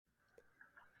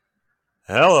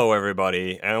Hello,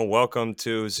 everybody, and welcome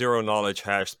to Zero Knowledge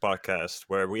Hash podcast,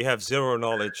 where we have zero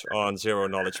knowledge on zero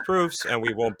knowledge proofs, and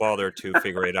we won't bother to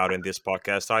figure it out in this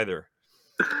podcast either.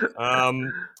 Um,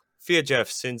 Fia Jeff,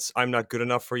 since I'm not good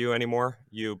enough for you anymore,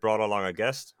 you brought along a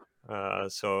guest.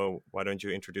 So why don't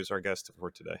you introduce our guest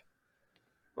for today?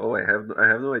 Oh, I have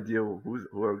no idea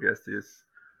who our guest is.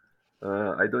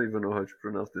 I don't even know how to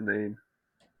pronounce the name.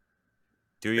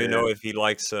 Do you know And if he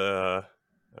likes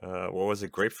what was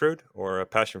it, grapefruit or a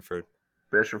passion fruit?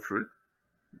 passion fruit.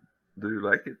 Do you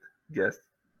like it? Guest.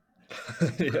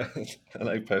 Yeah, I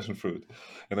like passion fruit,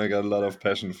 and I got a lot of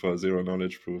passion for zero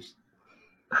knowledge proofs.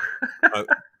 Uh,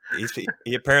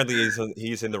 he apparently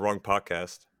he's in the wrong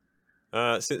podcast.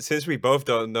 Since we both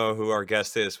don't know who our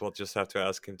guest is, we'll just have to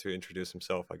ask him to introduce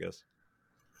himself, I guess.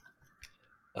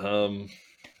 Um,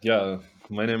 yeah,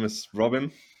 my name is Robin.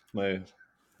 My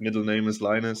middle name is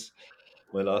Linus.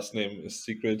 My last name is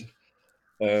Secret,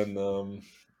 and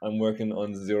I'm working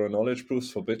on zero knowledge proofs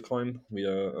for Bitcoin. We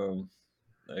are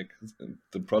like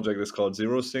the project is called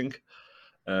ZeroSync,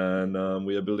 and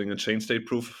we are building a chain state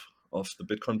proof of the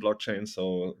Bitcoin blockchain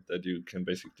so that you can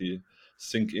basically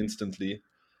sync instantly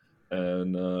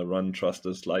and run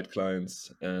trustless light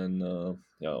clients and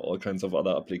all kinds of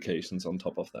other applications on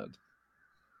top of that.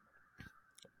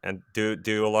 And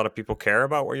do a lot of people care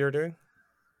about what you're doing?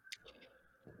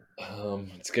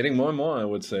 It's getting more and more, I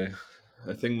would say.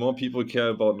 I think more people care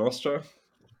about Nostra,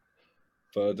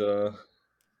 but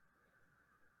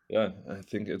I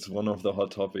think it's one of the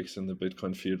hot topics in the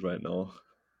Bitcoin field right now.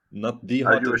 Not the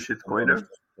Are you a hottest, but one of shitcoiner?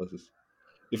 the hottest.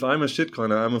 If I'm a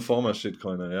shitcoiner, I'm a former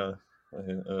shitcoiner. Yeah.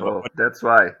 Oh, that's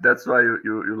why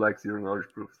you like zero knowledge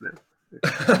proofs then.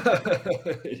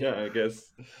 Yeah, I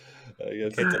guess. I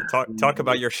guess. Okay, talk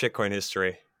about your shitcoin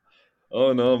history.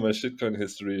 Oh no, my shitcoin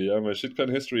history. Yeah, my shitcoin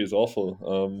history is awful.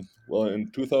 Well, in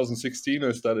 2016,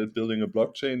 I started building a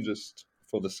blockchain just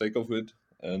for the sake of it,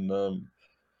 and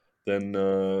then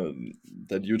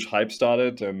that huge hype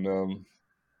started, and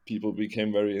people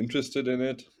became very interested in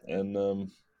it. And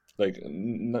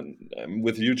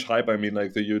with huge hype, I mean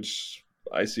like the huge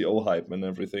ICO hype and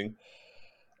everything.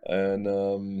 And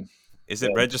Is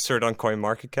it yeah, registered on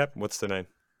CoinMarketCap? What's the name?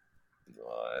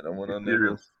 I don't want to name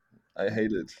Ethereum. it. I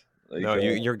hate it. Like, No,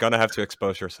 you're gonna have to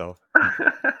expose yourself. I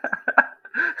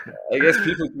guess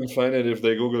people can find it if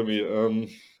they Google me.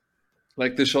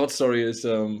 Like the short story is,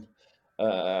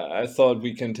 I thought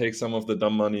we can take some of the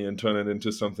dumb money and turn it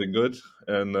into something good.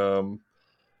 And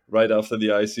right after the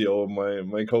ICO,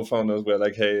 my co-founders were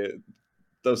like, "Hey,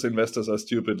 those investors are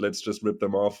stupid. Let's just rip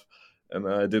them off." And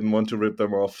I didn't want to rip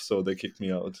them off, so they kicked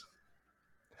me out.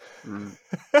 Mm.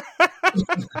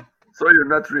 So you're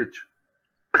not rich,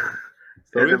 and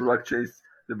the Sorry?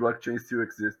 blockchain still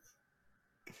exists.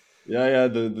 Yeah.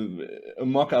 A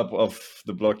mock-up of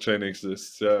the blockchain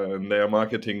exists. Yeah, and they are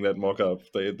marketing that mock-up.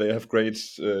 They have great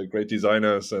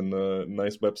designers and a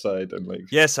nice website and like.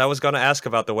 Yes, I was gonna ask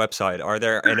about the website. Are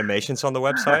there animations on the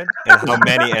website? And how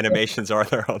many animations are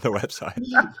there on the website?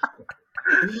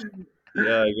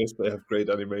 Yeah, I guess they have great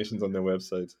animations on their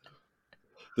website.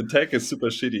 The tech is super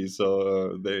shitty,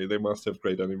 so they must have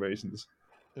great animations.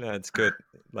 Yeah, it's good.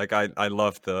 Like I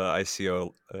love the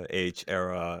ICO age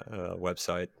era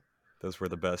website. Those were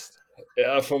the best.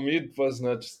 Yeah, for me it was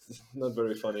not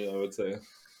very funny, I would say.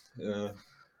 Yeah.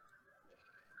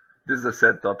 This is a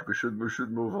sad topic. We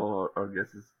should move on. Our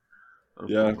guess is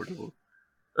Yeah. uncomfortable.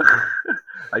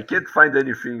 I can't find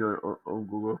anything on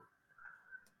Google.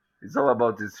 It's all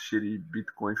about this shitty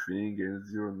Bitcoin thing and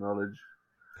zero knowledge.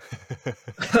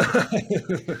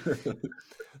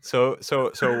 So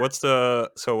what's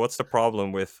the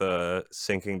problem with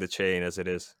syncing the chain as it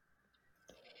is?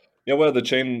 Yeah, well, the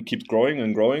chain keeps growing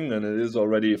and growing, and it is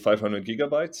already 500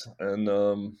 gigabytes.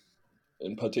 And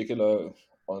in particular,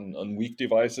 on weak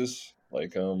devices,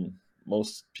 like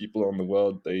most people on the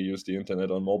world, they use the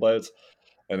internet on mobiles,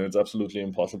 and it's absolutely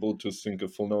impossible to sync a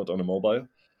full node on a mobile.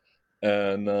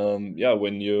 And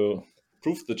when you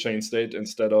proof the chain state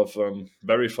instead of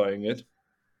verifying it,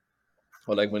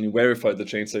 or like when you verify the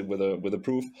chain state with a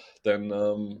proof, then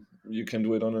you can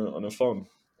do it on a phone,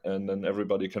 and then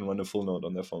everybody can run a full node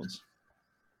on their phones.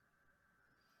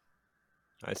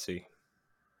 I see.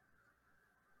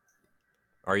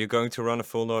 Are you going to run a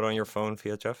full node on your phone,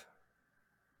 VHF?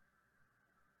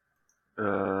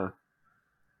 Uh,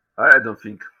 I don't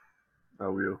think I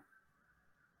will.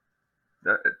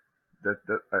 That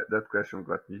that question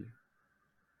got me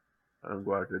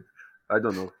unguarded. I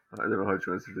don't know. I don't know how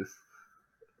to answer this.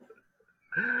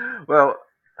 Well,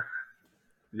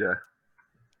 yeah.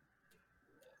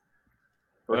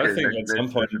 I Okay. think Next, at some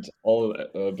next question. point all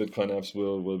Bitcoin apps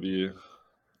will be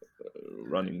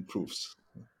running proofs.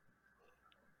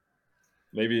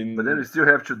 Maybe But then you still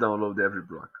have to download every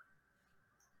block.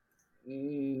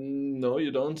 No,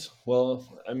 you don't.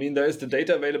 Well, I mean, there is the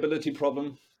data availability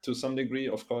problem to some degree,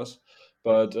 of course.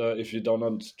 But if you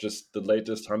download just the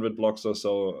latest 100 blocks or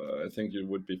so, I think you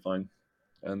would be fine,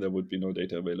 and there would be no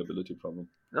data availability problem.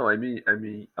 No, I mean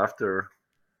after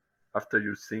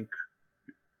you sync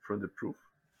from the proof,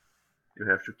 you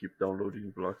have to keep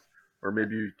downloading blocks, or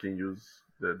maybe you can use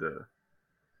the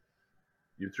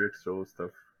UTXO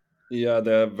stuff. Yeah,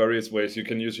 there are various ways you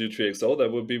can use U3XO.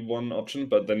 That would be one option,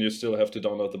 but then you still have to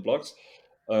download the blocks.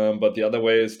 But the other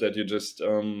way is that you just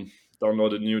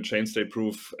download a new chain state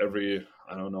proof every,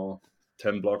 I don't know,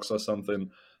 10 blocks or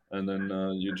something, and then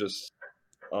you just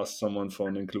ask someone for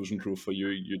an inclusion proof for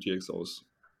your UTXOs.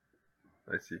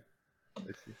 I see.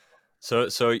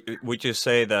 So would you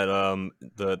say that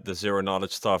the zero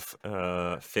knowledge stuff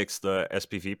fixed the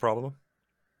SPV problem?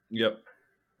 Yep,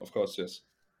 of course, yes.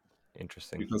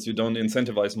 Interesting. Because you don't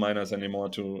incentivize miners anymore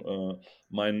to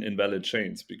mine invalid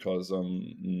chains, because a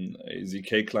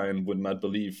ZK client would not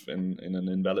believe in an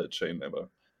invalid chain ever.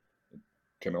 It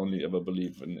can only ever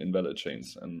believe in invalid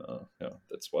chains, and yeah,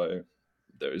 that's why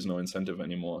there is no incentive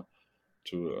anymore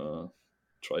to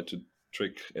try to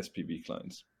trick SPV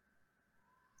clients.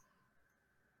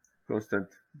 Constant,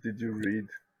 did you read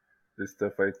the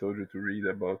stuff I told you to read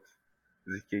about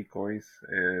ZK coins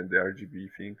and the RGB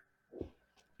thing?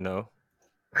 No.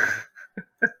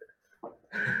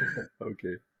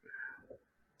 Okay.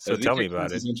 So tell ZK me about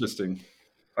coins it. is interesting.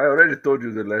 I already told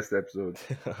you the last episode.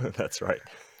 That's right.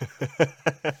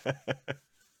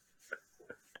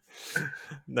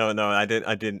 No, I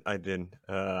didn't.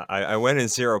 I went in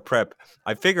zero prep.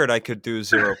 I figured I could do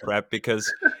zero prep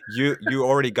because you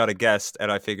already got a guest,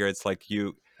 and I figure it's like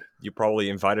you probably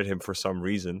invited him for some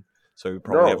reason, so you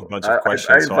probably have a No, bunch I, of I, I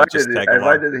questions. So I'll just invited tag I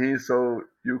along. invited him so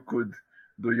you could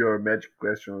do your magic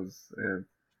questions and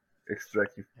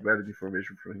extract valid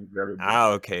information from him. Valuable.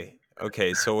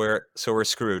 Okay. So we're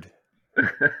screwed.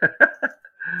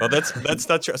 Well, that's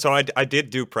not true. So I did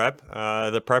do prep.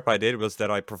 The prep I did was that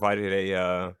I provided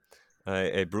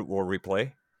a brute war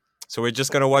replay. So we're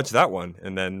just gonna watch that one,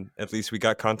 and then at least we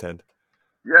got content.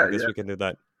 I Yeah, guess yeah, we can do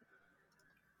that.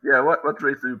 yeah. What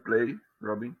race do you play,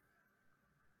 Robin?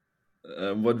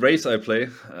 What race I play?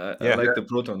 I Yeah, like the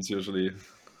Protons usually.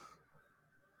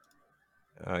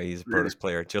 he's a Really? Protoss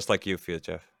player, just like you feel,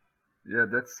 Jeff. Yeah,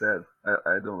 that's sad.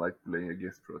 I don't like playing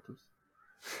against Protoss.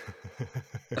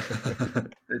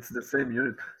 It's the same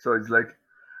unit, so it's like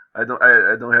I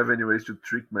don't have any ways to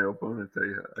trick my opponent.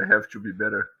 I have to be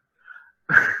better.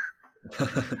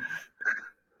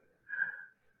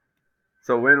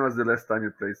 So when was the last time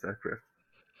you played StarCraft?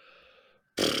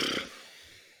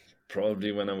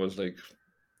 Probably when I was like,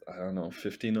 I don't know,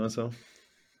 15 or so.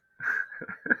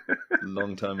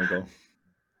 Long time ago.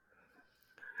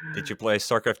 Did you play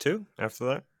StarCraft 2 after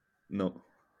that? No.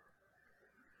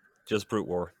 Just Brute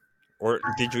War, or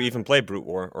did you even play Brute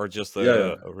War, or just the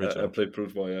Yeah. I original? played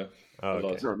Brood War, yeah. Oh, A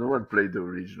okay. lot. No one played the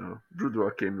original. Brood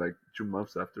War came like 2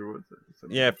 months afterwards.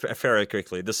 Yeah, fairly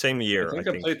quickly. The same year, I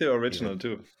played the original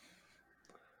too.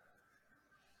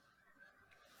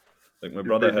 Like my You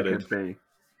brother played the had it. campaign.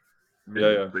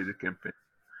 Yeah. Played the campaign.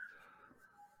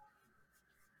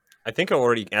 I think I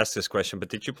already asked this question, but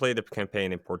did you play the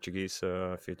campaign in Portuguese,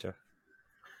 Future?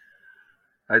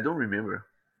 I don't remember.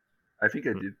 I think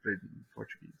I did play it in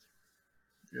Portuguese.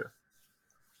 Yeah.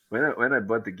 When I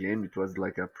bought the game, it was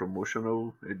like a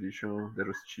promotional edition that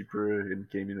was cheaper and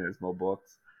came in a small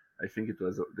box. I think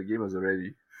the game was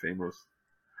already famous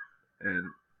and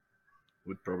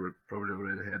would probably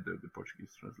already had the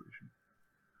Portuguese translation.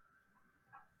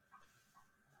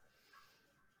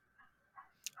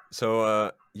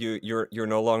 So you're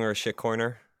no longer a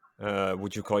shitcoiner.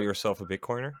 Would you call yourself a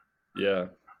Bitcoiner? Yeah,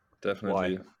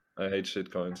 definitely. Why? I hate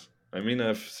shitcoins. I mean,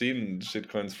 I've seen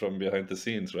shitcoins from behind the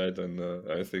scenes, right? And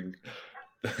I think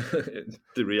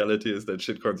the reality is that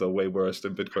shitcoins are way worse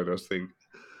than Bitcoiners think.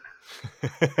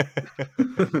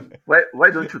 Why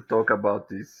don't you talk about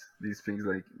these things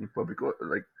like in public?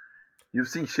 Like you've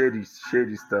seen shady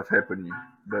stuff happening,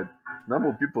 but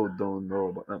normal people don't know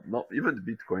about. Not even the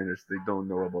Bitcoiners, they don't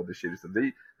know about the shady stuff.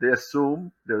 They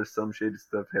assume there's some shady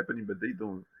stuff happening, but they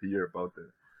don't hear about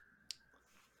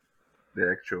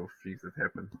the actual things that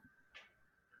happen.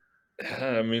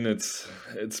 Yeah, I mean, it's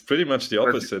pretty much the But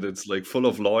opposite. It's like full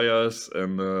of lawyers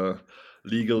and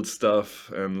legal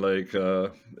stuff, and like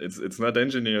it's not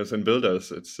engineers and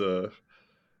builders. It's the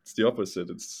opposite.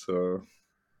 It's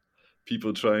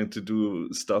people trying to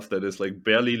do stuff that is like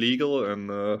barely legal,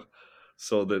 and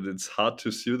so that it's hard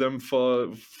to sue them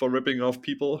for ripping off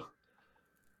people.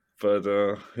 but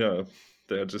yeah,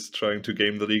 they're just trying to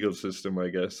game the legal system. I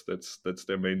guess that's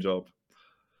their main job,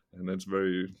 and that's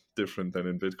very different than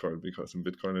in Bitcoin, because in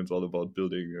Bitcoin it's all about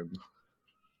building, and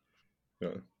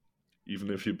yeah,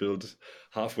 even if you build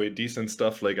halfway decent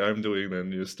stuff like I'm doing, then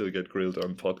you still get grilled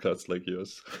on podcasts like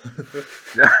yours.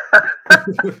 Yeah,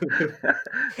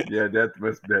 yeah, that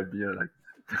must be like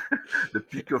the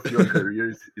peak of your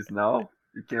career is now.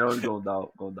 You can only go down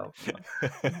from now.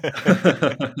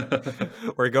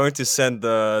 We're going to send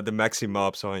the maxi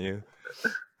mobs on you.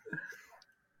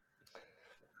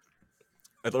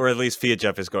 Or at least Fiat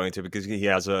Jeff is going to, because he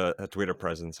has a Twitter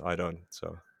presence. I don't.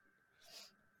 So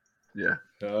Yeah,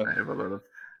 Yeah. I have a lot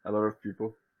of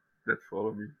people that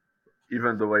follow me.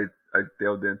 Even though I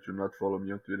tell them to not follow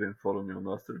me on Twitter and follow me on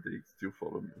Nostr, they still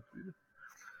follow me on Twitter.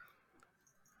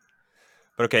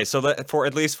 but okay, so for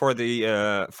at least for the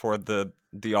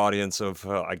audience of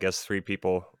I guess 3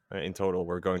 people in total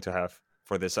we're going to have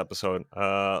for this episode,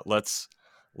 let's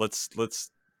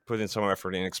put in some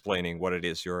effort in explaining what it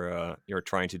is you're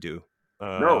trying to do.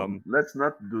 No, let's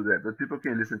not do that. But people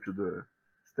can listen to the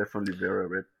Stefan Livera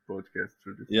Red podcast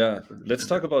through this. Yeah, To let's understand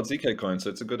talk that. about ZK coins.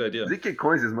 It's a good idea. ZK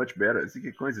Coins is much better.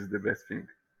 ZK Coins is the best thing.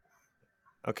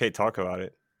 Okay, talk about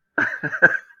it.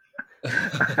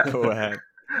 Go ahead.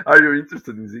 Are you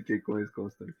interested in ZK Coins,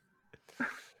 Constant?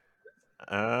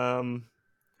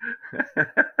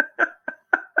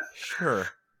 Sure.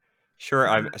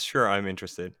 I'm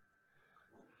interested.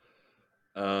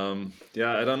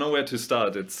 Yeah, I don't know where to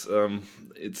start. It's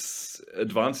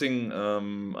advancing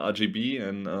RGB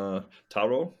and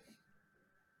Taro,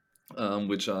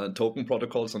 which are token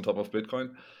protocols on top of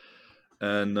Bitcoin,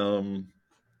 and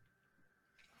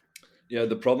yeah,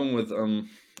 the problem with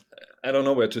I don't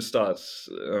know where to start.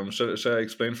 Shall I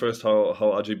explain first how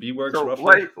RGB works So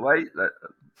roughly? why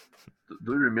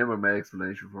do you remember my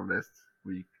explanation from last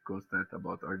week, Constant,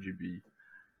 about RGB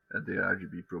and the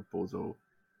RGB proposal?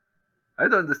 I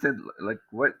don't understand. Like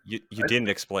what You I, didn't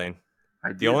explain. I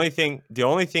The did.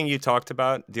 only thing you talked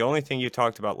about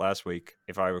last week,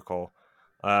 if I recall,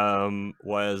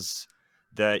 was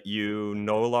that you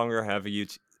no longer have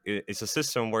it's a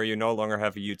system where you no longer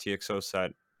have a UTXO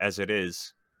set as it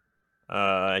is.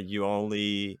 You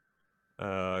only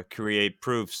create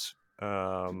proofs,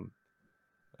 like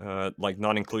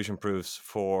non-inclusion proofs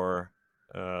for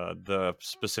the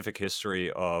specific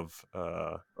history of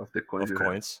The coins you have.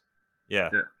 coins. Yeah.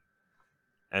 Yeah.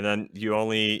 And then you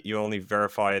only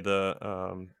verify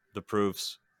the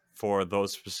proofs for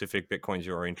those specific bitcoins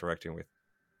you are interacting with.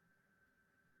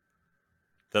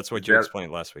 That's what you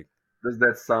explained last week. Does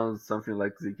that sound something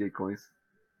like ZK Coins,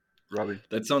 Robin?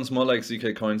 That sounds more like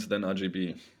ZK coins than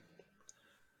RGB.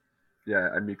 Yeah,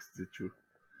 I mixed the two.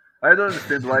 I don't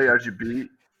understand why RGB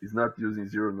is not using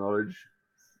zero knowledge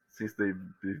since they've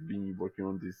been working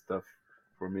on this stuff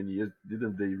for many years.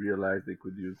 Didn't they realize they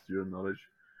could use zero knowledge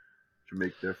to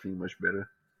make their thing much better?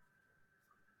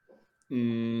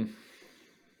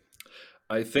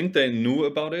 I think they knew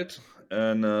about it,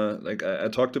 and like I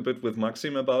talked a bit with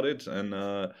Maxim about it, and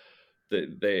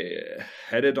they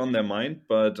had it on their mind,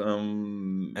 but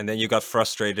And then you got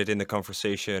frustrated in the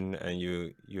conversation, and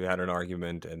you had an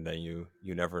argument, and then you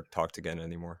never talked again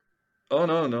anymore. oh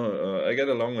no, I get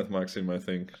along with Maxim, I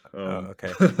think.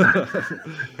 Okay.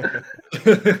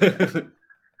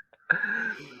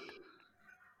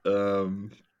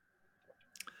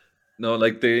 No,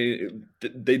 like they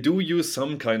do use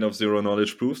some kind of zero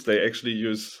knowledge proofs. They actually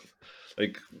use,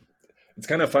 like, it's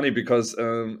kind of funny because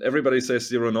everybody says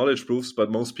zero knowledge proofs, but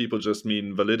most people just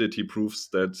mean validity proofs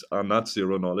that are not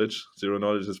zero knowledge. Zero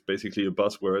knowledge is basically a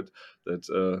buzzword that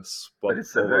But swapped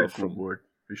it's a over very cool from. word.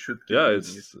 We should keep Yeah,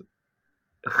 using it's it.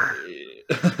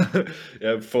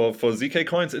 yeah, for ZK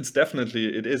coins,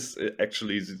 it is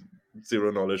actually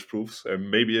zero knowledge proofs, and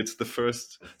maybe it's the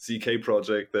first ZK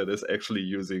project that is actually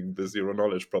using the zero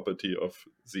knowledge property of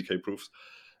ZK proofs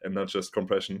and not just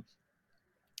compression.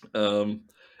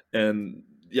 And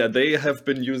yeah, they have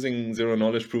been using zero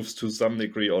knowledge proofs to some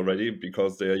degree already,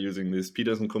 because they are using these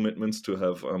Peterson commitments to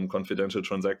have confidential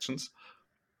transactions.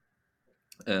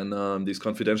 And these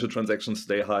confidential transactions,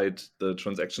 they hide the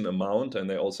transaction amount, and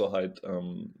they also hide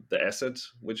the asset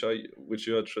which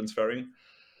you are transferring.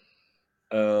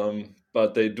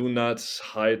 But they do not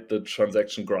hide the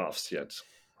transaction graphs yet.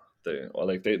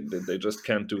 They just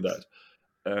can't do that.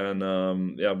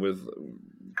 And yeah, with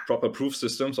proper proof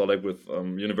systems, or like with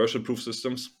universal proof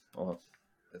systems, or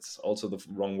it's also the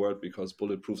wrong word because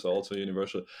bulletproofs are also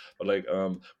universal. But like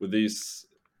with these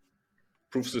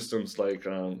proof systems like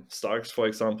Starks, for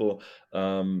example,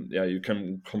 yeah, you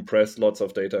can compress lots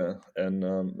of data, and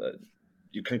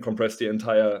you can compress the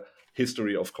entire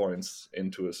history of coins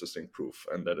into a succinct proof,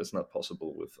 and that is not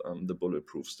possible with the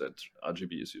bulletproofs that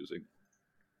RGB is using.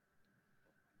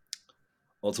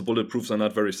 Also, bulletproofs are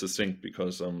not very succinct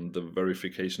because the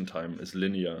verification time is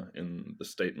linear in the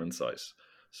statement size.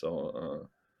 So,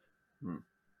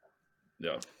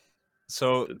 yeah.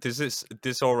 So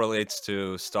this all relates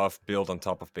to stuff built on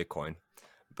top of Bitcoin,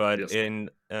 but Yes. in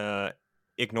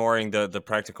ignoring the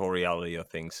practical reality of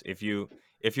things, if you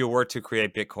were to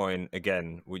create Bitcoin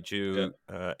again, would you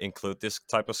include this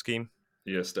type of scheme?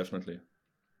 Yes, definitely.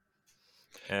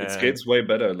 It And scales way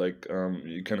better. Like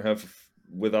you can have,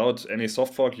 without any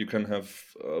soft fork, you can have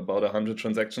about 100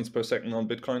 transactions per second on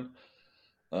Bitcoin.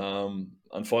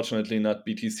 Unfortunately, not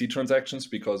BTC transactions,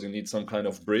 because you need some kind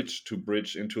of bridge to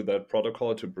bridge into that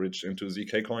protocol, to bridge into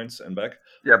ZK coins and back.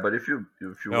 Yeah, but if you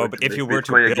no, were but to if make you were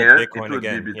to Bitcoin build again, it Bitcoin would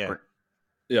again, be Bitcoin.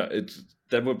 Yeah,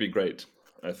 that would be great,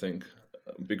 I think,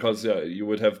 because you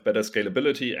would have better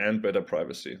scalability and better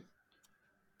privacy.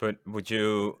 But would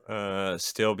you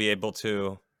still be able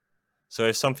to? So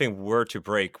if something were to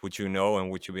break, would you know,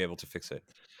 and would you be able to fix it?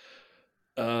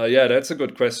 Yeah, that's a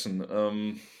good question.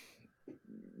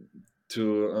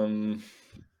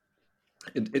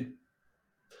 It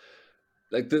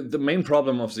like the main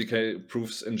problem of ZK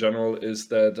proofs in general is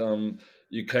that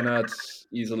you cannot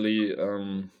easily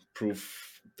prove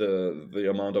the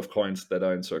amount of coins that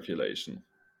are in circulation,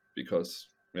 because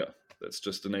that's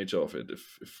just the nature of it.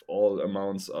 If all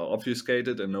amounts are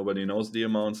obfuscated and nobody knows the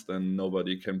amounts, then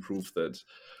nobody can prove that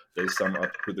they sum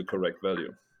up to the correct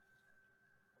value,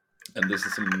 and this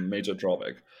is a major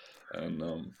drawback.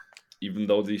 And even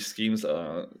though these schemes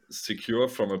are secure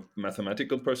from a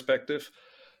mathematical perspective,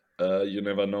 you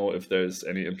never know if there's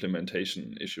any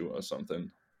implementation issue or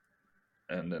something,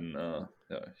 and then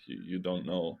you don't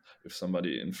know if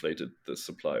somebody inflated the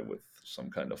supply with some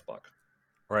kind of bug.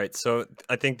 Right. So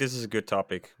I think this is a good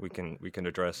topic we can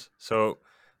address. So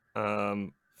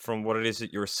from what it is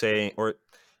that you're saying, or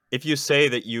if you say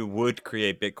that you would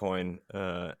create Bitcoin,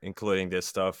 including this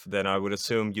stuff, then I would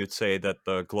assume you'd say that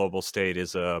the global state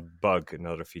is a bug,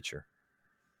 not a feature.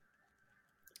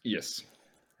 Yes.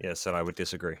 Yes, and I would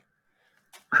disagree.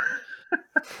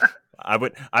 I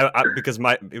would,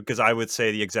 because I would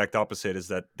say the exact opposite, is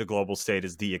that the global state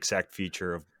is the exact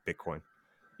feature of Bitcoin.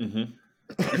 Mm-hmm.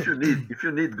 If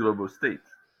you need global state,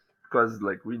 because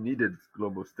like we needed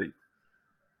global state,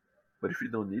 but if you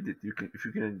don't need it, if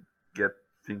you can get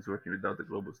things working without the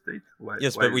global state, why?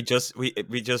 Yes, Why? but we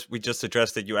just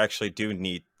addressed that you actually do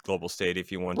need global state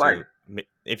if you want Why?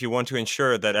 to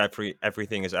ensure that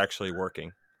everything is actually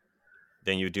working,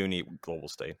 then you do need global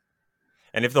state.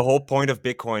 And if the whole point of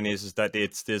Bitcoin is that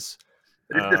it's this,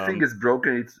 But if the thing is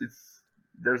broken, it's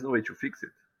there's no way to fix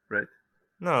it, right?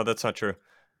 no, that's not true.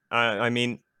 I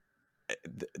mean,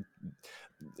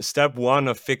 step one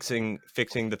of fixing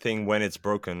the thing when it's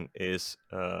broken is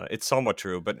it's somewhat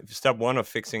true, but step one of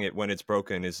fixing it when it's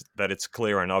broken is that it's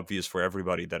clear and obvious for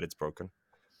everybody that it's broken.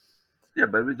 Yeah,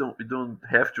 but we don't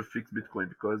have to fix Bitcoin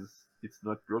because it's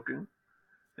not broken.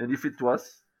 And if it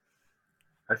was,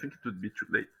 I think it would be too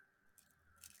late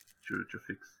to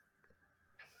fix.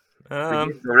 The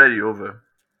game's already over.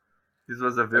 This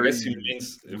was a I very guess he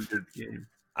means weird game.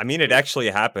 I mean, it actually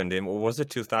happened in, was it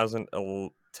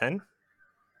 2010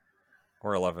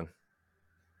 or 11?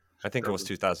 I think it was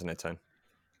 2010.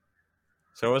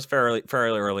 So it was fairly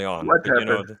early on. What But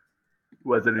happened?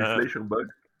 Was an inflation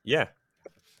bug? yeah.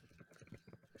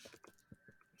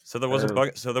 So there was a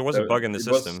bug. So there was a bug in the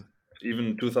system.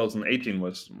 Even 2018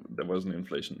 there was an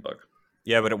inflation bug.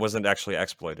 Yeah, but it wasn't actually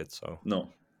exploited. So no.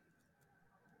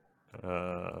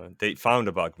 They found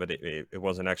a bug, but it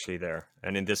wasn't actually there.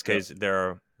 And in this case,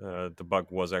 the bug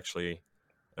was actually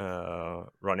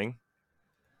running.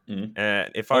 Mm-hmm.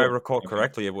 And if I recall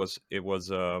correctly, it was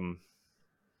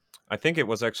I think it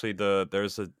was actually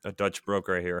there's a Dutch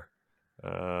broker here,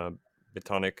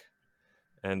 Bitonic,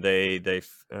 and they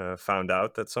found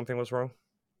out that something was wrong,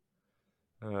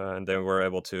 and they were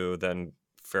able to then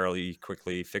fairly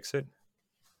quickly fix it.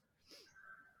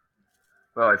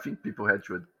 Well, I think people had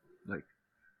to like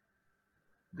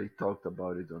they talked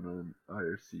about it on an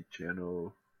IRC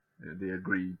channel, and they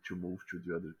agreed to move to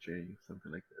the other chain,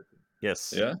 something like that.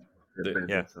 Yes. Yeah. They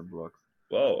abandoned some blocks.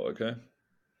 Wow. Okay.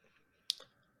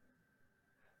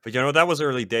 But that was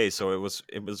early days, so it was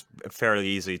fairly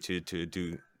easy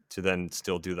to then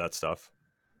still do that stuff.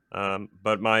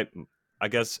 But I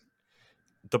guess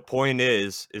the point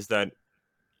is that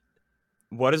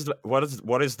what is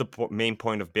the main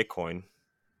point of Bitcoin?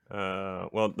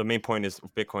 Well, the main point of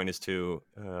Bitcoin is to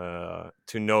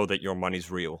know that your money's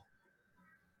real,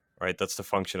 right? That's the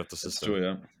function of the system. That's true,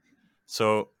 yeah.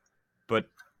 So, but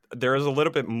there is a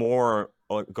little bit more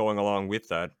going along with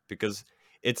that, because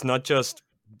it's not just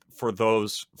for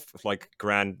those like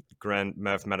grand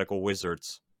mathematical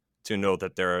wizards to know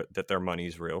that their money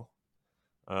is real.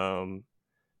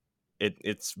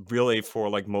 It's really for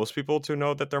like most people to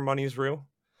know that their money is real.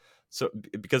 So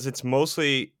because it's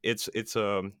mostly it's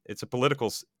a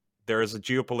political there is a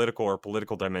geopolitical or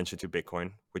political dimension to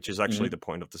Bitcoin, which is actually the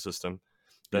point of the system,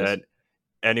 that Yes.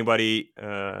 anybody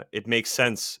it makes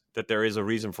sense that there is a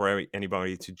reason for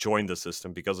anybody to join the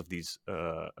system because of these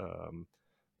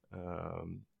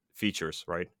features,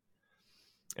 right?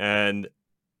 And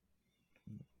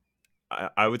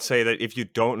I would say that if you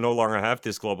don't no longer have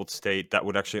this global state, that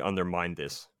would actually undermine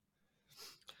this.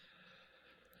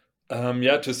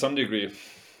 Yeah, to some degree,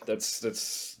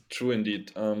 that's true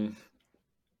indeed.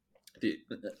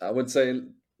 I would say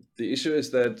the issue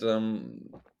is that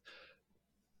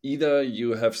either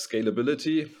you have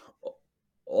scalability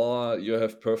or you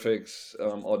have perfect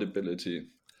audibility.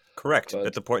 Correct. But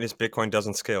But the point is Bitcoin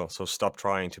doesn't scale, so stop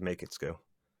trying to make it scale.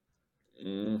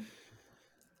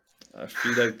 I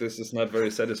feel like this is not very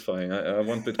satisfying. I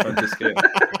want Bitcoin to scale.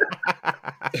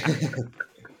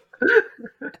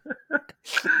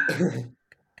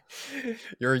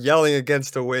 You're yelling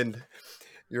against the wind.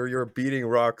 You're beating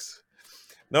rocks.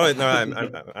 No,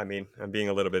 I mean, I'm being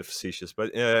a little bit facetious,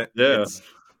 but Yeah. it's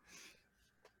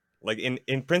like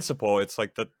in principle, it's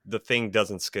like the thing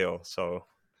doesn't scale. So,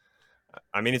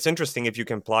 I mean, it's interesting if you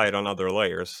can apply it on other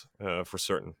layers for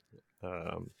certain.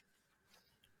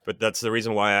 But that's the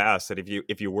reason why I asked that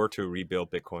if you were to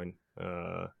rebuild Bitcoin,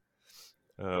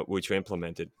 would you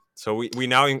implement it? So we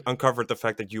now uncovered the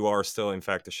fact that you are still, in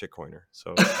fact, a shitcoiner.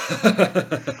 So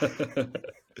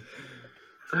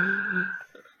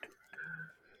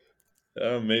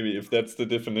maybe if that's the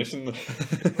definition.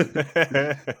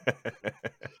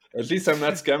 At least I'm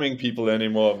not scamming people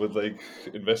anymore with like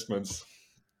investments.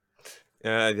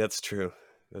 yeah, that's true.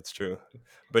 That's true.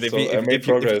 But if you So I made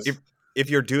progress. if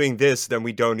you're doing this, then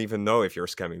we don't even know if you're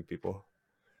scamming people.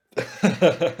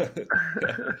 Yeah.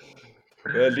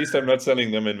 Well, at least I'm not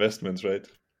selling them investments, right?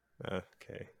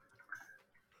 Okay.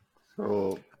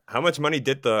 So How much money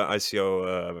did the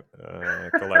ICO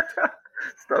collect?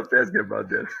 stop asking about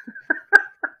that.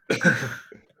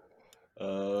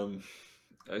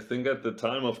 I think at the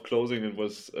time of closing it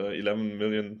was $11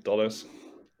 million.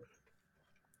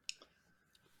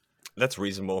 That's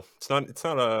reasonable. It's not. It's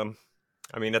not.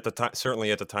 I mean, at the time,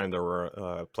 certainly at the time, there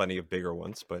were plenty of bigger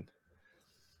ones, but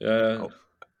Yeah,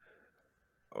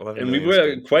 11 and we million is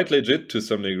were good. quite legit to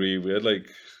some degree. We had like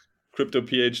crypto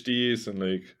PhDs and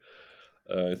like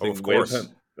I Oh, of think course.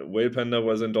 Whale Panda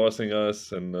was endorsing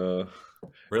us, and it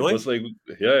Really? was like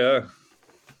yeah.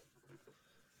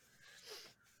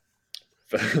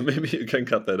 Maybe you can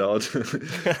cut that out.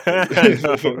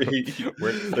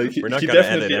 We're not He gonna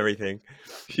edit definitely everything.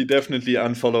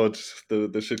 unfollowed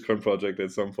the shitcoin project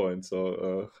at some point,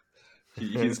 so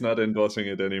he's not endorsing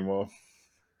it anymore.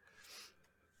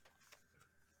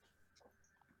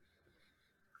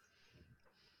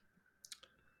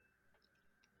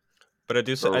 But I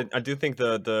do So I do think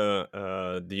the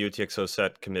UTXO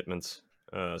set commitments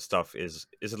stuff is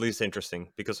at least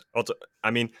interesting, because also,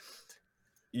 I mean,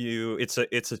 it's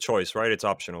a choice, right? It's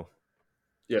optional,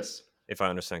 Yes. if I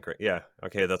understand correct. Yeah.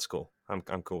 Okay, that's cool. I'm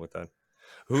cool with that.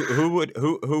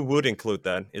 Who would include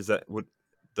that?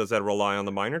 Does that rely on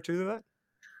the miner to do that,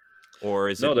 or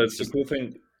is No, it that's the just cool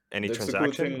thing. any That's the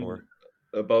cool transaction? thing Or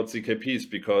about ZKPs,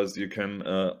 because you can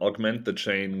augment the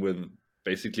chain with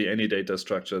basically any data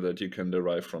structure that you can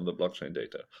derive from the blockchain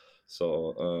data.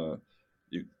 So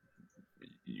you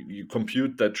you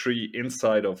compute that tree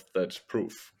inside of that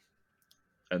proof,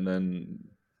 and then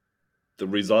the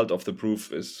result of the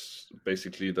proof is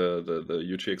basically the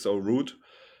UTXO root,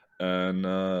 and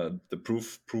the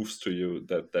proof proves to you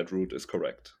that that root is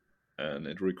correct, and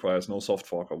it requires no soft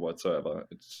fork or whatsoever.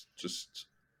 It's just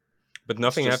but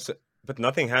it's just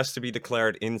nothing has to be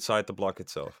declared inside the block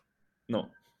itself. no.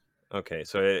 Okay,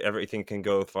 so everything can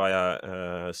go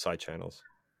via side channels.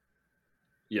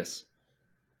 Yes.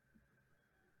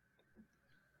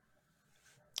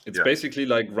 It's yeah. basically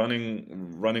like running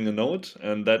a node,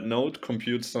 and that node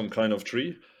computes some kind of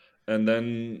tree, and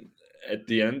then at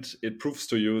the end it proves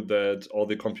to you that all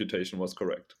the computation was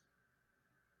correct.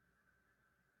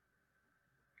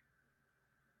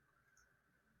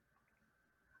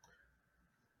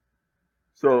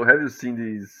 So have you seen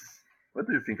these? What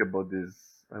do you think about this?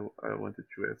 I wanted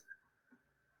to ask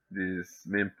this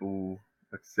mempool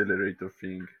accelerator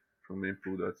thing from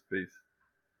mempool.space.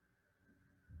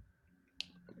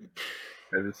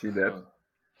 Have you seen that?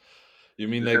 You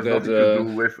mean This like has that? nothing to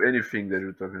do with anything that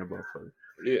you're talking about. Sorry.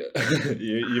 Yeah,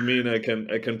 you mean I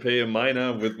can pay a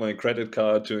miner with my credit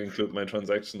card to include my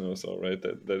transaction or so, right?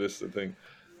 That is the thing.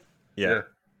 Yeah.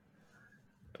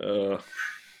 Uh,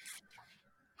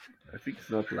 I think it's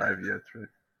not live yet, right?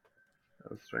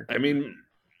 I was trying to I check. mean,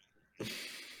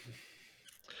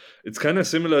 it's kind of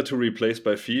similar to replace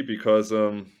by fee because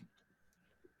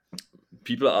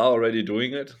people are already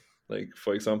doing it. Like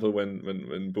for example, when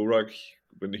Burak,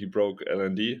 when he broke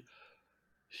LND,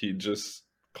 he just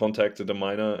contacted a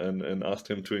miner and asked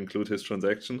him to include his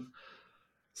transaction.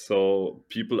 So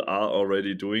people are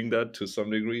already doing that to some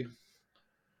degree,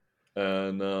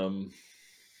 and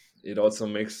it also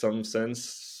makes some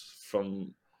sense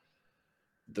from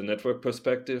the network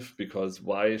perspective, because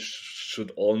why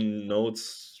should all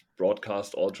nodes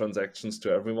broadcast all transactions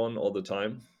to everyone all the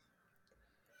time?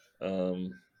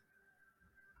 Um,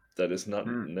 that is not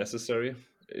Hmm. necessary.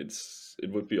 It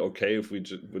would be okay if we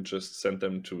would just send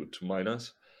them to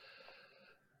miners.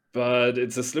 But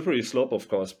it's a slippery slope, of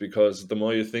course, because the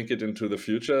more you think it into the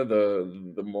future,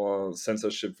 the more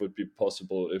censorship would be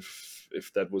possible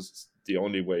if that was the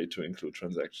only way to include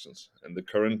transactions. And the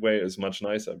current way is much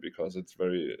nicer because it's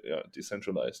very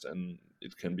decentralized and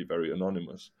it can be very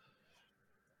anonymous.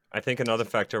 I think another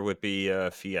factor would be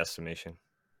fee estimation.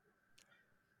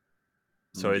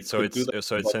 So You could do that in it's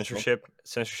bots, no?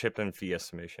 censorship and fee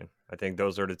estimation. I think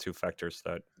those are the two factors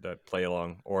that play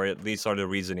along, or at least are the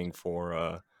reasoning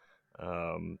for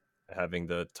having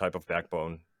the type of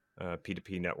backbone,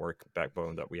 P2P network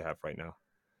backbone that we have right now.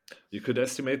 You could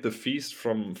estimate the fees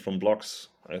from blocks,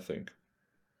 I think.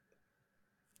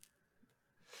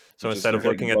 So Just instead of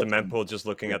look at the looking at the blocks. mempool, just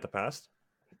looking Yeah. at the past.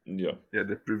 Yeah, Yeah,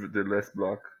 the last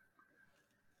block.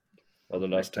 or the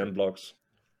Something last like 10 that. blocks.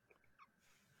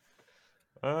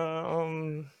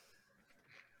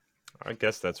 I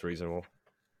guess that's reasonable,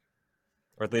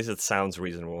 or at least it sounds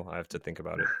reasonable. I have to think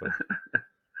about it, but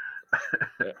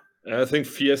Yeah. I think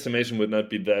fee estimation would not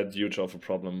be that huge of a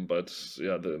problem, but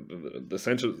yeah, the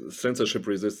censorship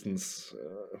resistance,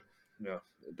 yeah,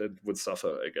 that would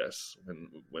suffer, I guess,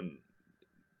 when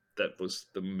that was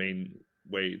the main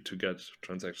way to get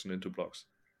transaction into blocks.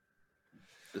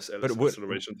 This but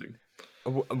acceleration thing.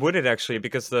 would it actually,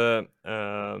 because the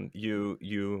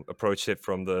you approached it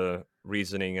from the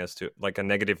reasoning as to, like, a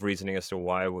negative reasoning as to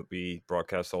why would we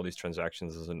broadcast all these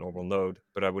transactions as a normal node,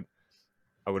 but I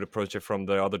would approach it from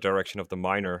the other direction of the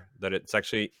miner, that it's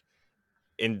actually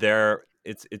in their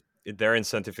their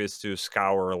incentive is to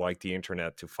scour like the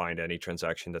internet to find any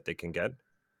transaction that they can get.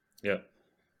 Yeah.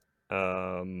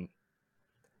 um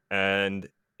and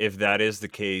if that is the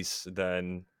case,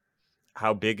 then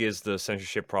how big is the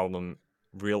censorship problem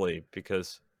really?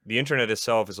 Because the internet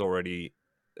itself is already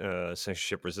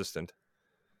censorship resistant.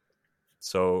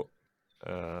 So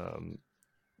um,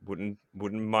 wouldn't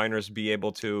miners be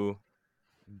able to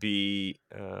be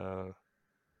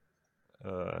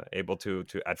able to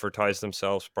advertise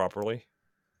themselves properly?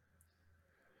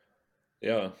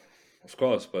 Yeah, of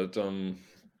course, but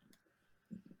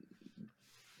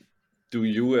do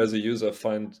you as a user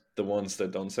find the ones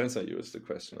that don't censor you is the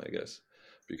question, I guess,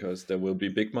 because there will be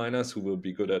big miners who will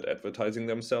be good at advertising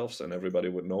themselves and everybody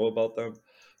would know about them.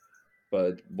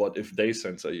 But what if they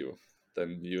censor you?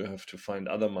 Then you have to find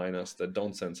other miners that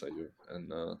don't censor you. And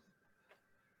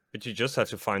But you just have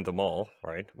to find them all,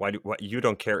 right? Why you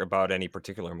don't care about any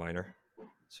particular miner,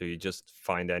 so you just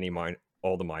find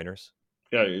all the miners.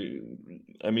 yeah,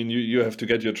 I mean, you have to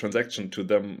get your transaction to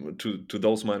them, to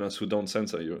those miners who don't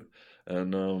censor you.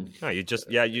 And No, you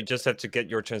just have to get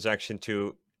your transaction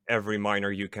to every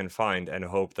miner you can find and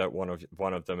hope that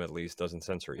one of them at least doesn't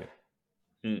censor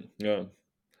you, yeah,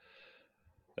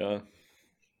 yeah.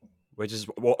 which is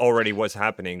already what's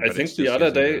happening, I but it's think just using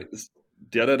the.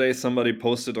 the other day somebody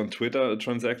posted on Twitter a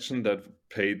transaction that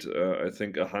paid I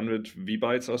think 100 V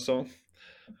bytes or so,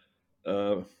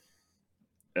 uh,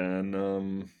 and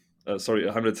sorry,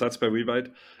 100 sats per V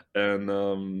byte, and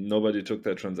nobody took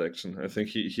that transaction. I think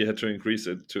he had to increase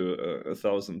it to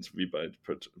 1,000 V byte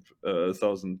per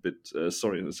 1,000 bit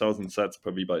sorry 1,000 sats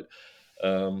per V byte.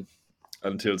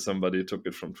 Until somebody took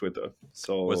it from Twitter. Was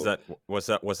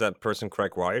So that person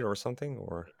Craig White or something,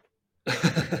 or?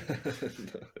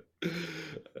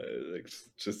 like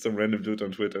just some random dude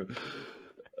on Twitter.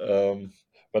 Um,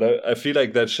 but I feel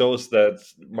like that shows that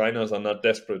miners are not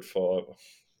desperate for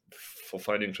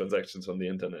finding transactions on the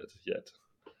internet yet.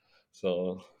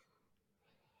 So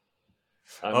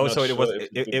I'm Oh, not so it sure was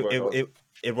if it would work out.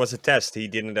 it was a test. He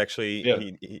didn't actually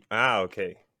Yeah,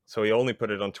 okay. So he only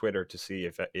put it on Twitter to see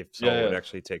if yeah, someone would yeah.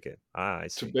 actually take it. I To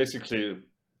see. basically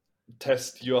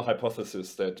test your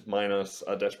hypothesis that miners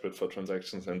are desperate for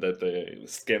transactions and that they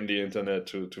scan the internet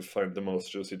to find the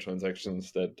most juicy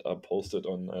transactions that are posted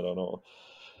on, I don't know,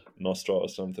 Nostra or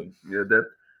something. Yeah,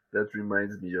 that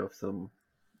reminds me of some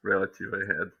relative I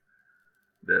had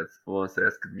that once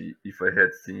asked me if I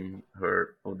had seen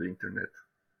her on the internet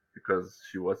because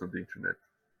she was on the internet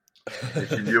and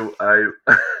she knew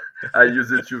I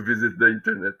used it to visit the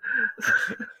internet.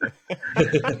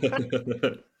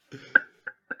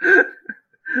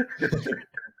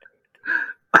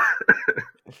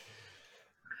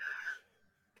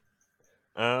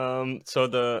 So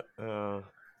the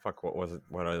fuck, what was it?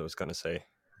 What I was gonna say?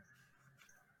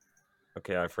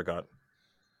 Okay, I forgot.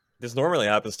 This normally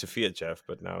happens to Fiat Jeff,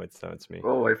 but now it's me.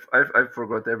 Oh, I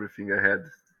forgot everything I had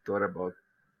thought about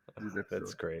this That's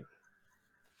episode. great.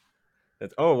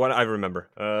 Oh, what I remember.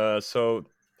 So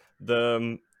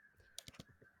the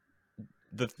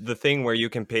the thing where you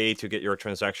can pay to get your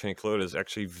transaction included is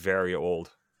actually very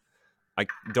old. I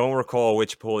don't recall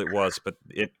which pool it was, but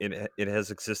it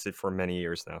has existed for many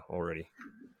years now already.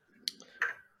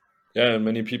 Yeah, and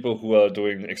many people who are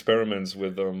doing experiments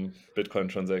with Bitcoin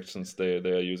transactions, they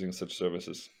are using such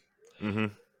services. Mm-hmm.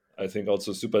 I think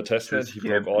also Super To Testnet, he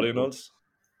broke scam people. ordinals.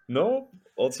 No,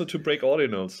 also to break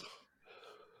ordinals.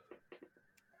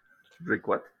 Break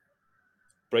what?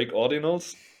 Break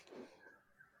ordinals,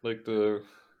 like the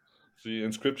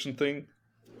inscription thing.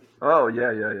 Oh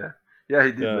yeah.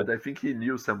 He did, Yeah, but I think he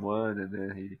knew someone, and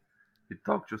then he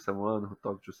talked to someone who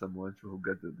talked to someone who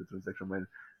got the transaction money.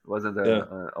 It wasn't yeah.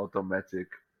 an automatic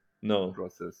No,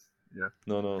 process. Yeah.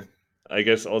 no. I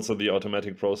guess also the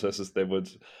automatic processes, they would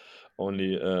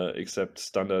only accept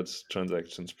standard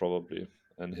transactions probably,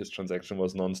 and his transaction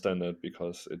was non-standard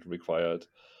because it required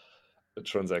a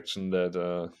transaction that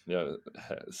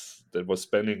that was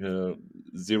spending a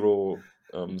zero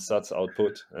sats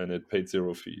output and it paid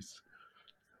zero fees.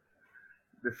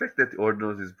 The fact that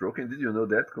Ordinals is broken, did you know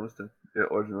that, Constant?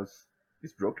 Ordinals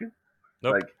is broken?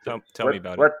 Nope. Like, Tell me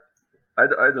about it. what? I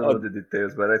don't know Oh, the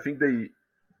details, but I think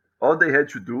all they had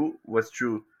to do was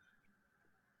to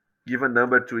give a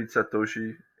number to each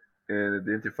Satoshi and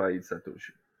identify each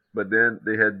Satoshi. But then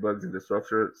they had bugs in the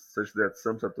software such that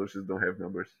some Satoshis don't have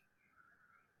numbers.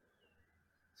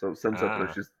 So some Ah.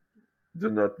 Satoshis do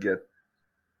not get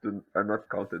are not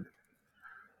counted,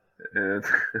 and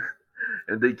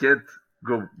and they can't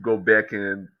go back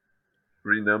and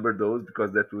renumber those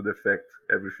because that would affect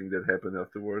everything that happened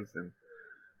afterwards, and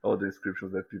all the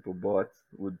inscriptions that people bought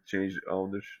would change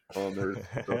owners.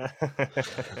 So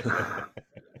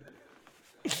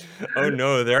Oh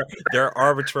no, their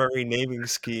arbitrary naming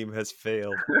scheme has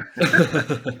failed.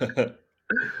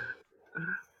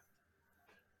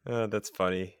 That's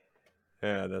funny.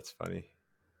 Yeah, that's funny.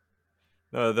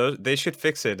 No, they should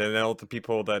fix it, and all the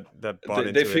people that bought they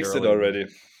into it fixed it early. already.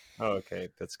 Oh, okay,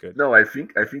 that's good. no, I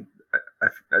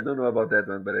don't know about that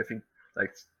one, but I think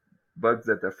like bugs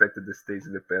that affected the states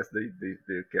in the past,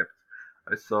 they're kept.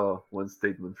 I saw one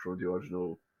statement from the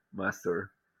original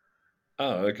master.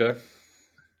 Ah, okay.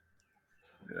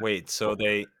 Yeah. Wait, so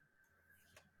they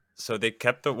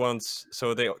kept the ones,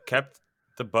 so they kept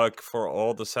the bug for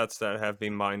all the sets that have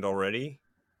been mined already,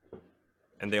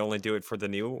 and they only do it for the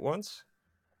new ones.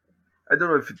 I don't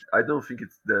know I don't think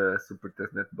it's the super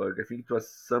testnet bug. I think it was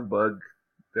some bug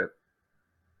that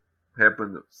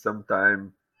happened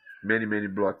sometime many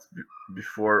blocks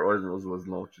before Ordinals was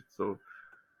launched. So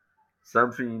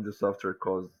something in the software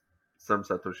caused some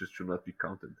satoshis to not be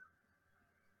counted,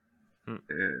 Hmm.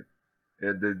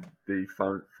 and they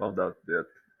found out that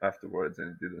afterwards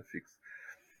and didn't fix.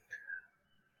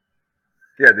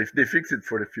 Yeah, they fixed it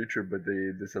for the future, but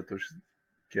the satoshis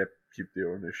keep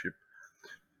their ownership.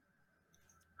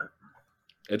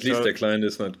 At least So their client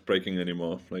is not breaking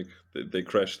anymore. Like they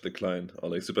crashed the client, or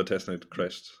like Super Testnet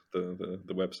crashed the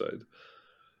website.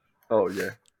 Oh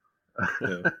yeah.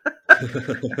 Yeah.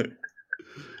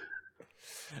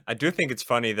 I do think it's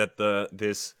funny that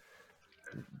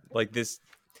like this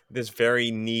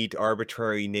very neat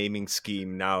arbitrary naming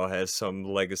scheme now has some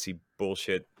legacy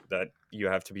bullshit that you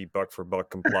have to be bug for bug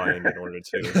compliant in order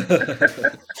to.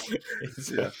 it's,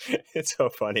 Yeah. it's so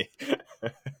funny.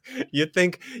 You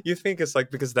think it's like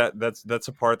because that's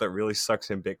a part that really sucks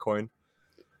in Bitcoin,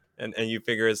 and you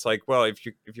figure it's like, well, if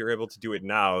you're able to do it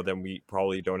now, then we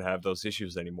probably don't have those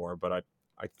issues anymore. But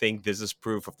I think this is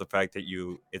proof of the fact that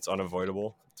it's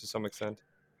unavoidable to some extent.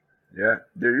 Yeah,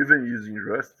 they're even using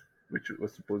Rust, which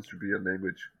was supposed to be a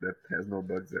language that has no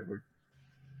bugs ever.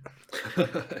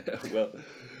 Well,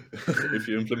 if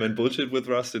you implement bullshit with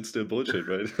Rust, it's still bullshit,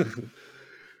 right?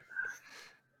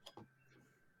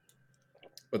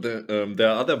 But there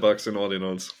are other bugs in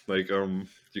ordinals. Like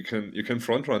you can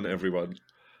front run everyone.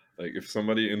 Like if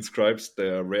somebody inscribes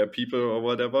their rare people or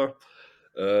whatever,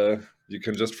 you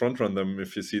can just front run them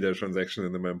if you see their transaction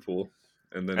in the mempool,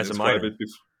 and then As a inscribe miner. it.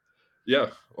 Yeah,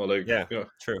 or like Yeah, yeah,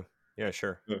 true. Yeah,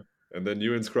 sure. yeah. And then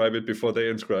you inscribe it before they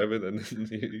inscribe it, and then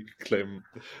you claim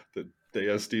that they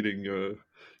are stealing your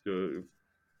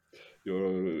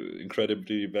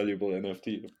incredibly valuable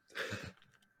NFT.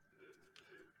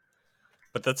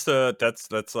 But that's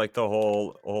like the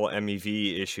whole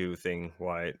MEV issue thing.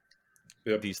 Why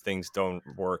Yeah, these things don't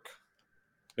work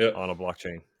yeah, on a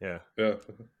blockchain? Yeah. yeah.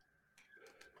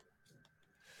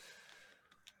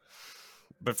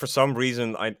 But for some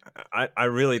reason, I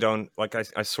really don't like.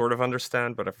 I sort of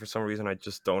understand, but for some reason, I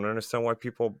just don't understand why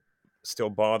people still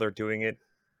bother doing it.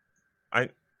 I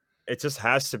It just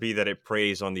has to be that it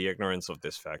preys on the ignorance of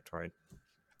this fact, right?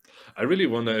 I really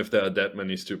wonder if there are that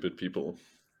many stupid people,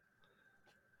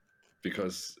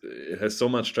 because it has so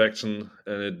much traction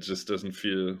and it just doesn't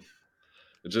feel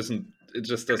it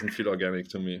just doesn't feel organic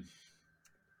to me.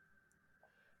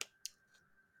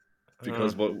 Uh,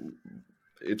 Because what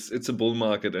it's a bull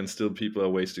market and still people are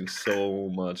wasting so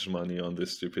much money on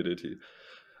this stupidity.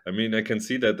 I mean, I can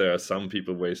see that there are some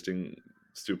people wasting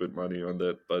stupid money on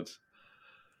that, but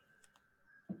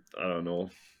I don't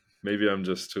know. Maybe I'm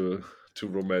just too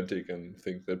romantic and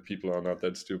think that people are not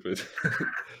that stupid.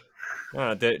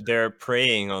 they're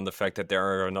preying on the fact that there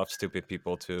are enough stupid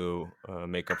people to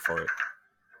make up for it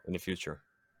in the future.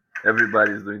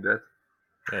 Everybody is doing that.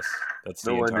 Yes, that's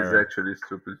No the one is entire. actually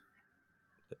stupid.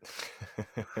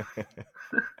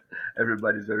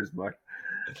 Everybody's very smart.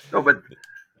 No, but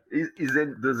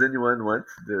does anyone want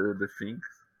the things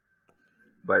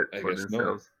I for guess no.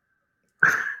 themselves?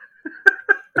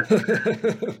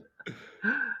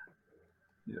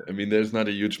 Yeah. I mean, there's not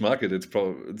a huge market. It's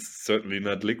certainly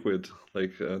not liquid.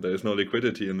 Like there is no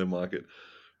liquidity in the market.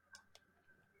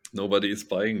 Nobody is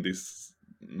buying these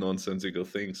nonsensical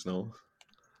things, no.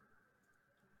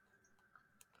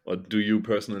 Or do you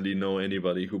personally know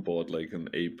anybody who bought like an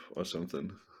ape or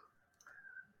something?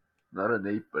 Not an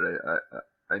ape, but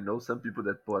I know some people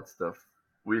that bought stuff.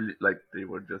 Really, like they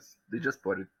just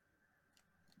bought it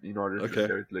in order to Okay.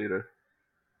 sell it later.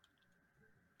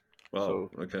 Wow.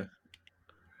 So Okay.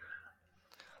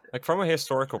 Like from a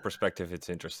historical perspective, it's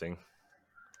interesting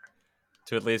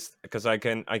to at least because I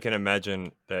can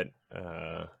imagine that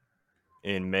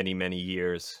in many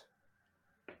years,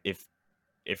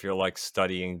 if you're like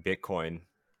studying Bitcoin,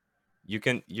 you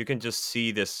can just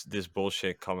see this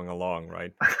bullshit coming along,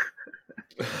 right?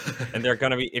 And they're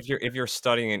gonna be if you're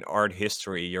studying in art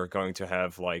history, you're going to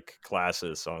have like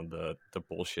classes on the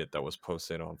bullshit that was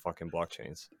posted on fucking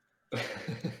blockchains.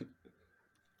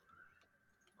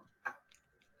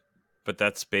 But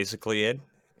that's basically it.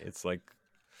 It's like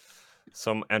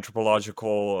some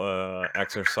anthropological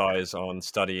exercise on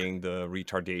studying the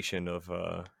retardation of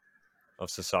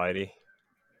society,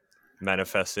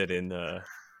 manifested and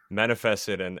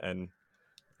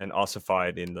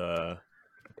ossified in the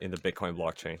Bitcoin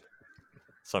blockchain,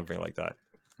 something like that.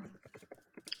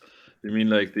 You mean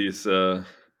like these how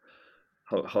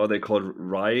are they called,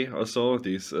 rye or so?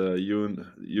 These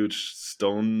huge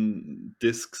stone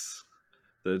discs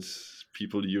that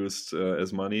people used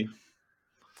as money.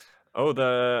 Oh,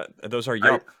 those are I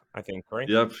Yup, I think, right?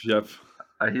 Yep, yep.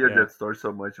 I hear Yeah. that story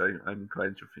so much. I'm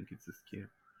inclined to think it's a scam,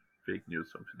 fake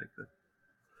news, something like that.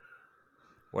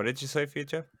 What did you say,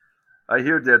 Future? I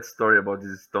hear that story about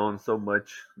this stone so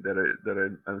much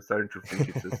I'm starting to think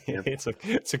it's a scam.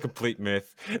 It's a complete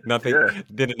myth. Nothing Yeah,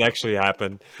 didn't actually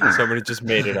happen. Somebody just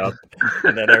made it up,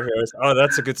 and then everyone was, "Oh,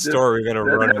 that's a good that story. We're gonna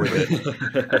that run with it."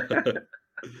 happened.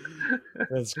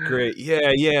 That's great.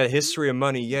 Yeah, yeah. History of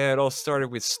money. Yeah, it all started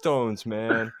with stones,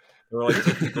 man. There were like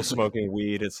two people smoking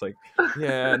weed. It's like,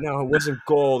 yeah, no, it wasn't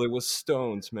gold. It was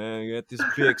stones, man. You had this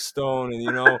big stone,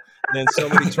 and then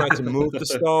somebody tried to move the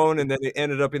stone, and then it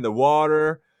ended up in the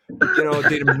water. But it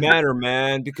didn't matter,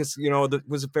 man, because there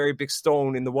was a very big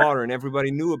stone in the water, and everybody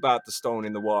knew about the stone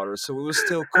in the water, so it was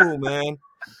still cool, man.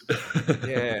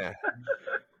 Yeah,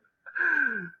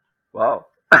 Wow.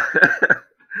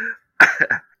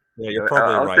 yeah. You're Yeah,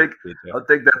 probably right, PJ. I'll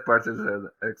take that part as an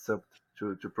except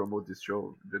to promote this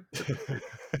show. That was great.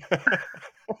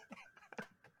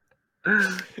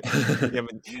 Yeah,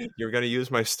 but you're gonna use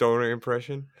my stoner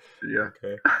impression. Yeah.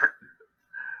 Okay.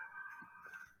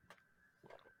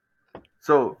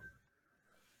 So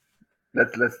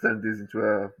let's turn this into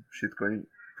a shitcoin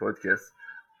podcast.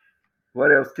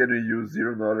 What else can we use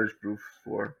zero knowledge proofs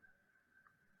for?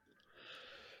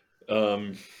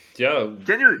 um, yeah,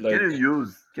 Can like you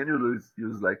use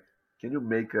like can you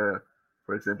make a,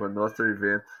 for example, an Nostr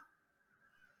event,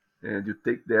 and you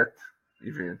take that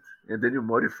event and then you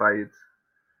modify it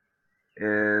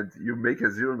and you make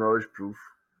a zero knowledge proof,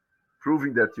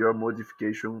 proving that your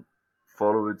modification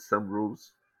followed some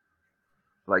rules.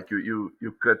 Like you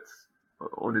cut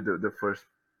only the first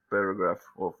paragraph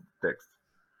of text,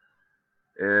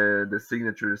 and the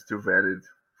signature is still valid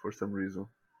for some reason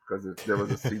because there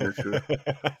was a signature.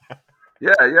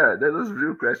 Yeah, that was a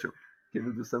real question. Can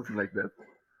you do something like that?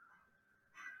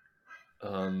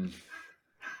 Um,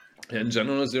 in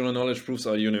general, zero knowledge proofs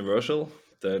are universal.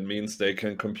 That means they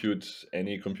can compute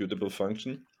any computable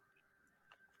function.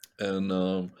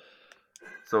 And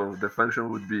So the function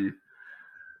would be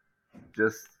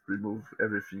just remove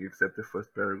everything except the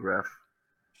first paragraph,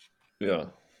 yeah,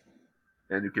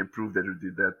 and you can prove that you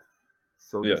did that.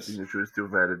 So the yes, signature is still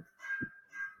valid,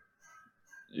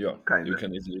 yeah, you kinda.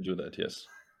 can easily do that. Yes,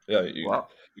 yeah, Wow.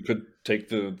 you could take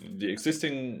the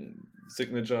existing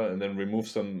signature and then remove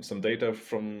some data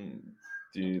from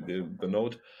the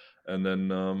node, and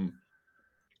then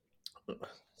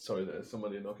sorry, there's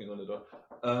somebody knocking on the door.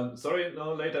 Sorry,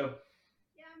 no, later.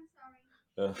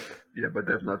 Yeah, Yeah, but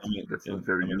that's not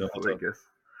very I'm in a useful, I hotel. guess.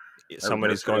 I would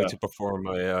Somebody's never. going Yeah. to perform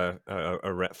a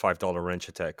 $5 wrench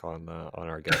attack on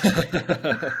our guest.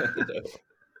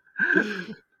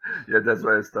 Yeah, that's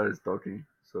why I started talking,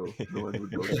 so no one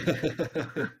would notice.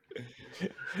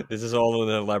 This is all an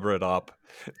elaborate op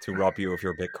to rob you of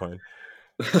your Bitcoin.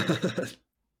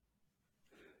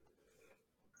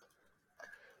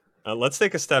 Let's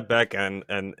take a step back and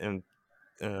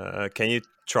can you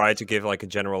try to give like a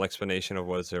general explanation of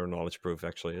what zero knowledge proof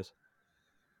actually is?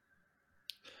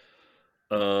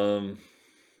 um,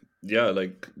 yeah,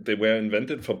 like they were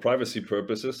invented for privacy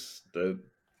purposes. That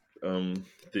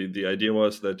the idea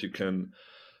was that you can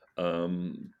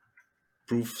um,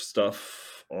 prove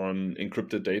stuff on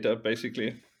encrypted data,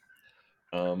 basically.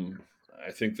 Um,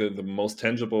 I think the most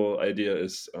tangible idea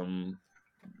is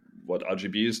what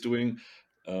RGB is doing,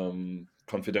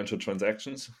 confidential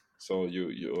transactions. So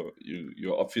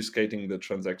you're obfuscating the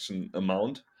transaction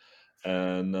amount,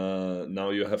 and now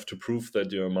you have to prove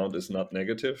that your amount is not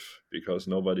negative because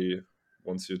nobody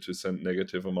wants you to send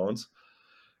negative amounts,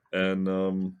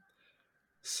 and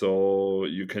so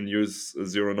you can use a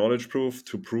zero knowledge proof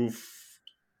to prove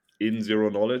in zero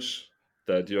knowledge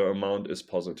that your amount is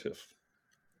positive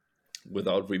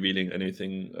without revealing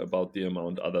anything about the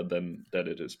amount other than that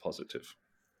it is positive.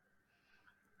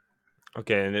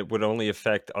 Okay, and it would only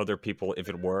affect other people if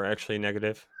it were actually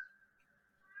negative.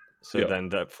 So Yeah. then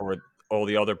that for all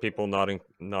the other people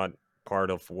not part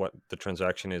of what the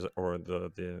transaction is or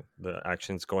the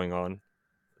actions going on,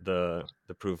 the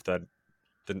proof that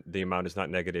the amount is not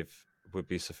negative would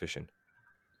be sufficient.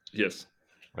 Yes.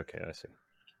 Okay, I see.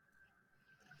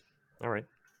 All right.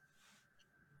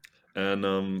 And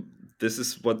this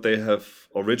is what they have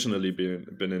originally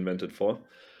been invented for.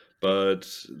 But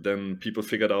then people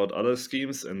figured out other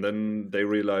schemes, and then they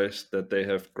realized that they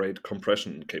have great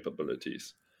compression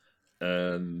capabilities.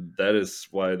 And that is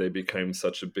why they became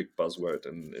such a big buzzword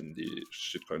in the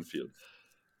shitcoin field.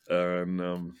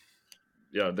 And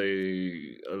yeah,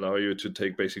 they allow you to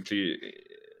take basically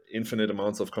infinite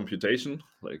amounts of computation,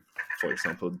 like for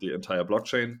example the entire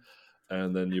blockchain,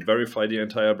 and then you verify the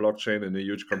entire blockchain in a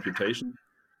huge computation,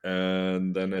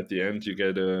 and then at the end you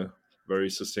get a very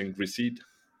succinct receipt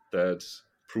that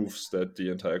proves that the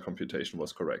entire computation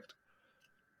was correct.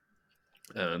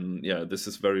 And yeah, this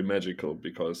is very magical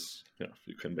because yeah,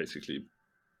 you can basically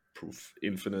prove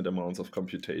infinite amounts of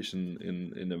computation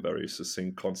in a very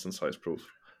succinct constant size proof.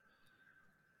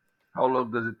 How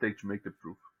long does it take to make the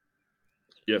proof?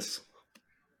 Yes,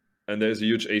 and there's a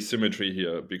huge asymmetry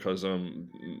here because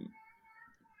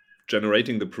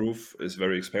generating the proof is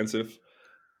very expensive,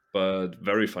 but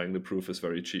verifying the proof is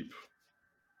very cheap.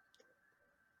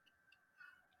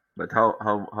 But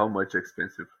how much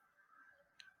expensive?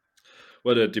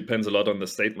 Well, it depends a lot on the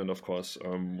statement, of course.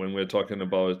 When we're talking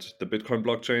about the Bitcoin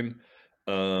blockchain,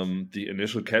 the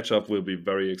initial catch up will be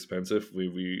very expensive.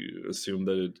 We assume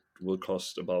that it will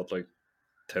cost about like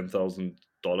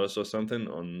 $10,000 or something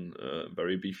on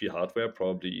very beefy hardware,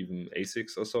 probably even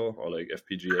ASICs or so, or like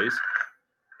FPGAs.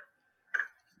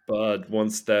 But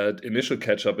once that initial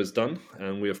catch up is done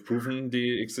and we have proven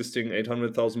the existing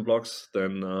 800,000 blocks,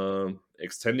 then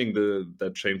extending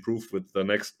that chain proof with the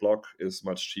next block is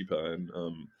much cheaper. And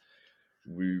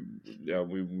we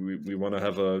want to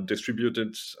have a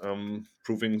distributed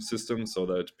proving system so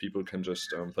that people can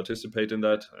just participate in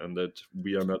that and that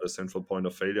we are not a central point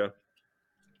of failure.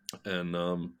 And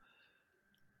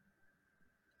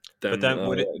But then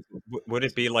then would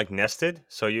it be like nested?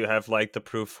 So you have like the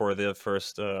proof for the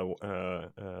first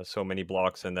so many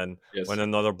blocks, and then yes, when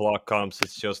another block comes,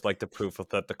 it's just like the proof of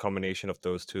that the combination of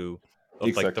those two, of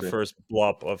like the exactly. first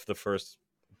blob of the first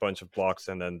bunch of blocks,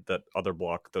 and then that other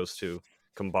block, those two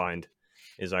combined,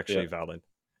 is Yeah, actually valid,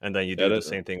 and then you yeah. do the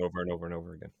same thing over and over and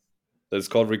over again. That's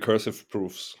called recursive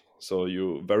proofs. So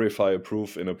you verify a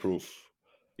proof in a proof,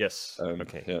 Yes. and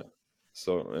Okay. yeah.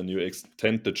 So and you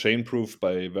extend the chain proof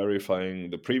by verifying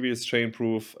the previous chain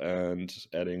proof and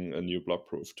adding a new block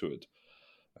proof to it,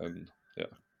 and yeah,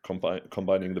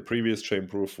 combining the previous chain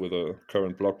proof with a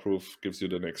current block proof gives you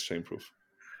the next chain proof.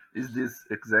 Is this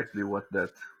exactly what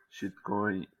that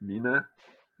shitcoin Mina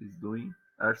is doing?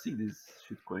 I've seen this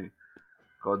shitcoin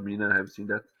called Mina. Have you seen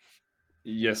that? I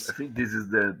Yes, think this is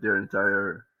their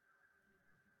entire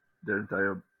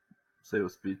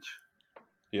sales pitch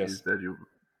is yes, that you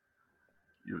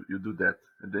do that,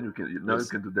 and then you yes,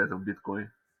 can do that on Bitcoin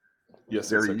yes,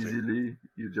 very exactly. easily.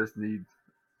 You just need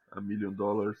 $1 million,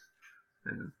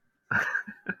 and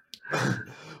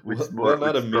which is Well, more,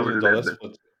 not which a is million probably less dollars,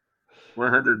 than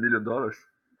but $100 million.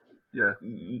 Yeah,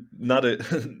 not a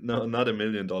no, not $1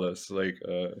 million. Like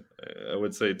I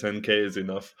would say 10K is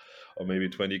enough, or maybe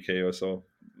 20K or so.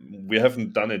 We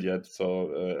haven't done it yet, so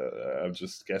I'm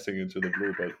just guessing into the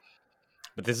blue.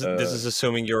 But this Uh, is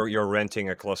assuming you're renting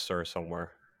a cluster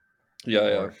somewhere, yeah,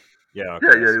 yeah. or yeah. yeah, Okay,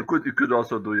 I yeah. see. You could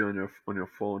also do it on your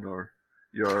phone or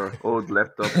your old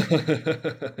laptop.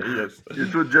 Yes,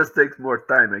 It would just take more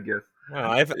time, I guess. Well,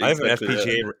 I have an exactly.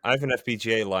 Yeah. I have an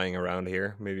FPGA lying around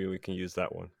here. Maybe we can use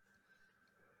that one.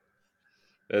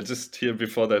 Just here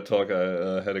before that talk,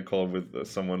 I had a call with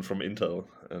someone from Intel,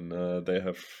 and they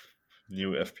have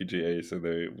new FPGAs, and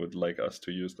they would like us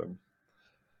to use them.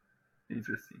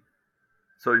 Interesting.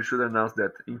 So you should announce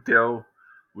that Intel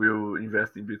will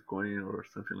invest in Bitcoin or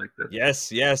something like that.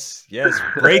 Yes, yes, yes.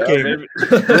 Yeah, Breaking, maybe.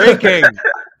 breaking.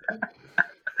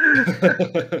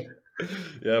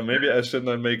 Yeah, maybe I should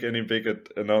not make any big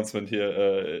announcement here.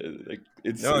 No,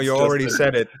 It's you just already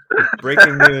said it.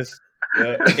 Breaking news.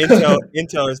 yeah.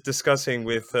 Intel is discussing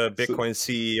with So- Bitcoin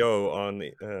CEO on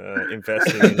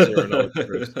investing in zero knowledge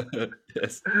proofs.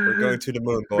 yes. We're going to the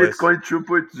moon, boys. Bitcoin 2.0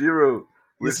 with zero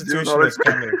Institutional knowledge. is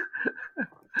coming.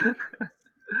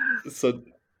 So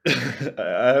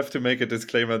I have to make a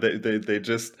disclaimer. They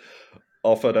just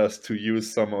offered us to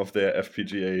use some of their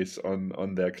FPGAs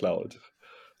on their cloud,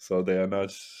 so they are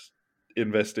not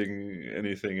investing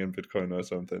anything in Bitcoin or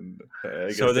something. I So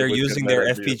guess they they're would get using mad their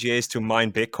at me. FPGAs to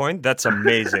mine Bitcoin. That's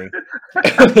amazing.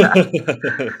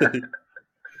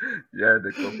 Yeah,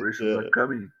 the corporations are Yeah.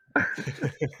 coming.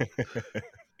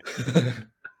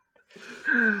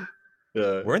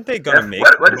 Yeah. Weren't they gonna make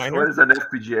a miner? What is an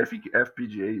FPGA? I think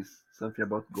FPGA is something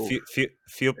about golf.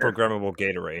 Field F, programmable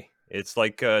gate array. It's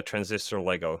like a transistor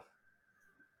Lego.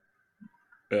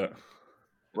 Yeah.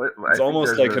 I It's think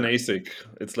almost there's like an a. ASIC.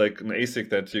 It's like an ASIC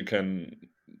that you can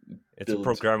It's a build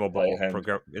by programmable hand.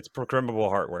 It's programmable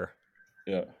hardware.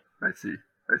 Yeah. I see.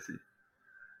 I see.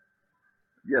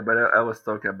 Yeah, but I was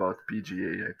talking about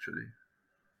PGA actually,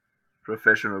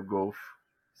 professional golf,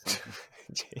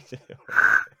 something.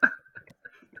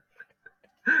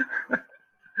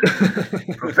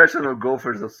 Professional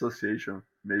Golfers Association,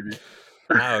 maybe.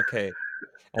 Ah, okay.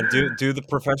 And do the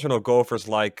professional golfers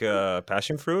like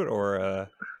passion fruit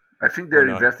I think or they're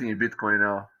not? investing in Bitcoin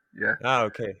now. Yeah, Ah,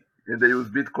 okay. and they use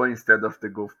Bitcoin instead of the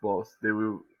golf balls. They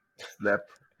will slap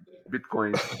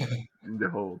Bitcoins in the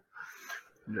hole.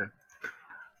 Yeah,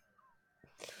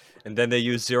 And then they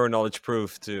use zero knowledge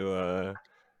proof to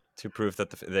prove that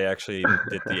they actually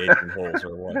did the 18 holes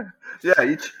or what? yeah.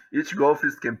 Each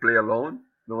golfist can play alone.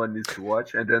 No one needs to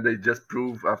watch, and then they just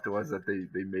prove afterwards that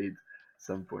they made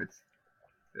some points.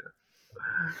 Yeah.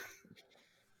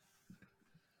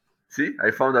 See,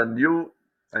 I found a new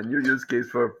use case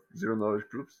for zero knowledge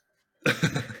proofs.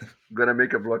 I'm gonna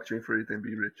make a blockchain for it and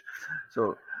be rich.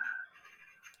 So,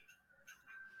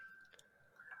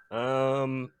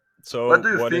 what So do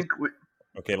you what is think?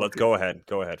 okay? Let's Okay, go ahead.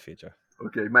 Go ahead, Fija.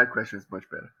 okay. My question is much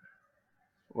better.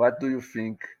 What do you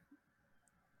think?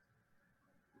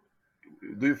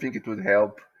 Do you think it would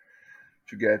help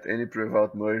to get any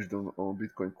private merged on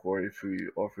Bitcoin Core if we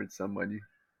offered some money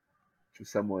to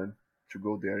someone to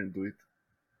go there and do it?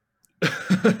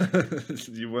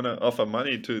 You want to offer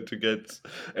money to get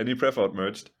any pref out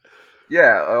merged?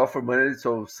 Yeah, I offer money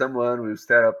so someone will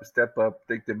step up,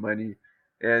 take the money,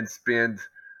 and spend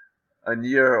a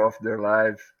year of their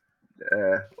life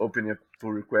opening a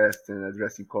pull request and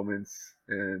addressing comments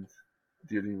and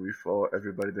dealing with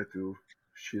everybody that will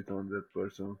shit on that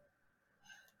person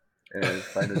and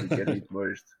finally getting it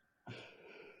merged.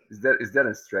 Is that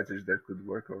a strategy that could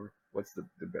work, or what's the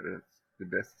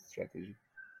best strategy?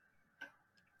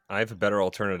 I have a better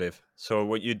alternative. So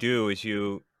what you do is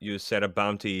you set a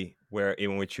bounty where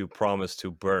in which you promise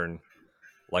to burn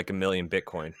like 1 million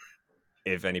Bitcoin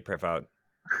if any pref out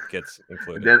gets And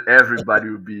included. then everybody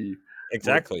will be more.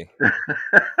 Exactly.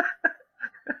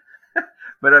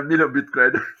 But 1 million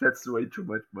Bitcoin, that's way too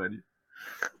much money.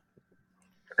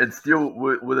 And still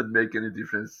wouldn't make any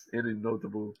difference, any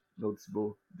noticeable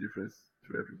difference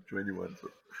to anyone. So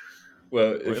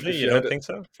Well, Really? if You you don't had think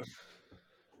so?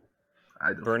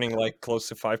 I don't think Burning so. like close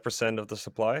to 5% of the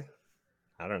supply?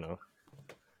 I don't know.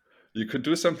 you could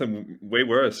do something way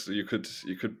worse. You could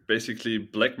basically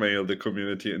blackmail the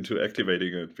community into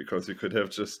activating it, because you could have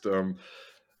just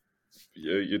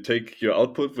you take your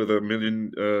output with 1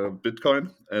 million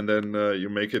Bitcoin, and then you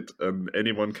make it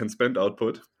anyone can spend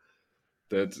output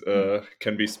that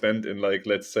can be spent in, like,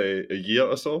 let's say, a year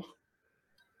or so,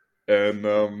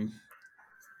 and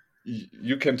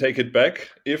you can take it back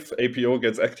if APO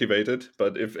gets activated.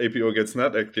 But if APO gets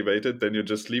not activated, then you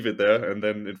just leave it there, and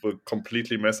then it will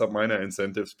completely mess up miner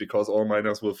incentives, because all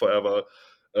miners will forever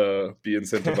be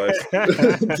incentivized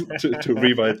to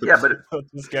rewrite Yeah, it. but We'll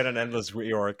just get an endless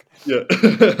reorg. Yeah,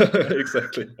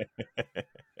 exactly.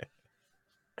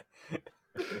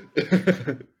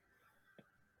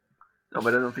 no,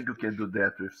 but I don't think you can do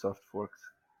that with soft forks.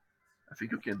 I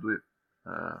think you can do it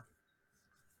uh,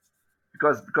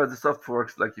 because the soft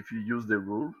forks, like if you use the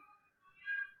rule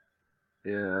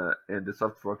and the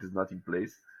soft fork is not in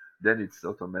place, then it's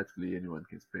automatically anyone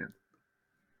can spend.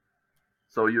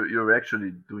 So you're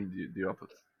actually doing the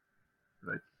opposite,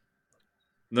 right?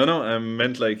 No, I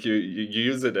meant like you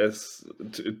use it as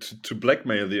to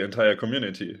blackmail the entire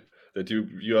community. That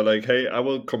you are like, hey, I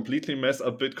will completely mess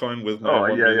up Bitcoin with my Oh,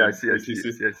 one yeah, I million see, I see, I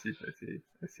BTC. see, I see, I see,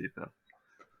 I see it now.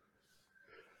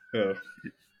 Yeah.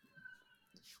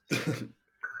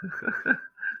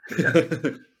 Yeah,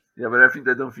 yeah, but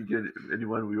I don't think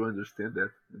anyone will understand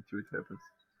that until it happens.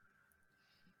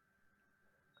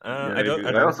 Uh, Yeah, I don't. I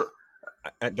I don't. also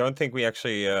I don't think we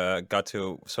actually got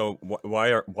to. So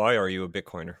why are you a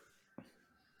Bitcoiner?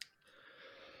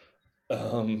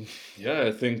 Yeah,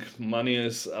 I think money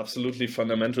is absolutely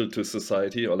fundamental to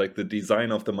society, or like the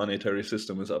design of the monetary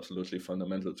system is absolutely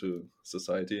fundamental to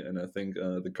society. And I think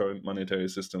the current monetary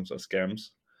systems are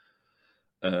scams.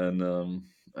 And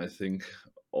I think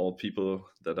all people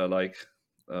that are like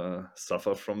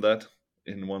suffer from that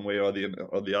in one way or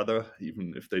the other,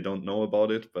 even if they don't know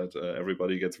about it. But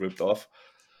everybody gets ripped off,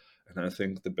 and I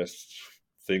think the best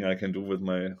thing I can do with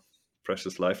my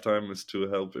precious lifetime is to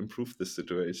help improve this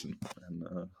situation, and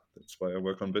that's why I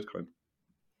work on Bitcoin.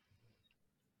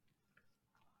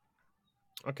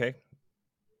 Okay,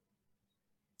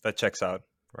 that checks out,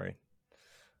 right?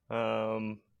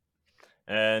 Um,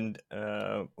 and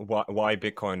why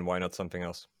Bitcoin? Why not something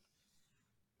else?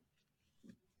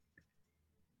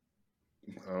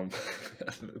 Um,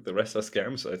 the rest are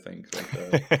scams, I think.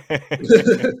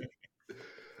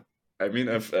 I mean,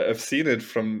 I've seen it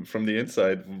from the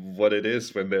inside what it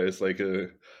is when there is like a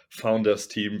founders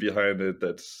team behind it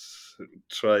that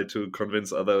try to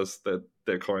convince others that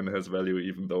their coin has value,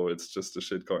 even though it's just a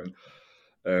shit coin.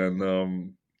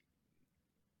 And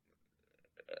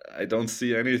I don't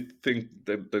see anything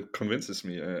that convinces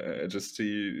me. I just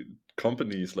see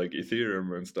companies like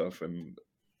Ethereum and stuff, and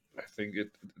I think it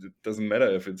doesn't matter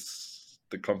if it's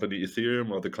the company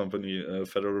Ethereum or the company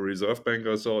Federal Reserve Bank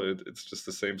or so. It's just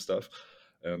the same stuff,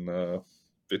 and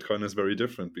Bitcoin is very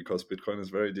different because Bitcoin is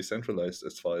very decentralized,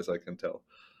 as far as I can tell.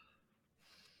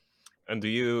 And do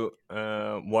you?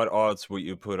 What odds would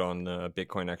you put on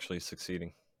Bitcoin actually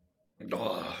succeeding?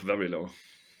 Oh, very low,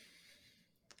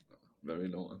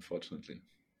 unfortunately.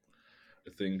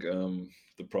 I think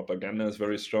the propaganda is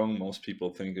very strong. Most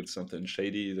people think it's something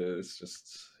shady that is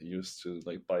just used to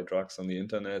like buy drugs on the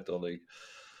internet, or like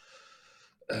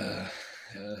uh,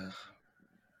 uh,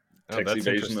 Oh, tax that's evasion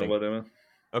or interesting. whatever.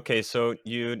 Okay, so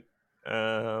you.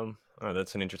 Oh,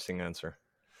 that's an interesting answer.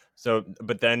 So,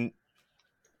 but then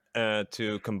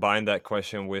to combine that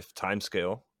question with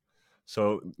timescale,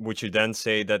 so would you then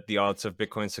say that the odds of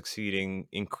Bitcoin succeeding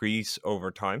increase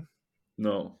over time?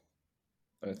 No,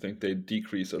 I think they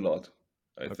decrease a lot.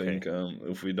 I Okay. think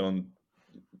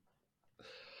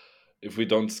if we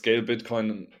don't scale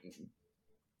Bitcoin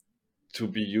to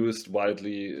be used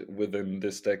widely within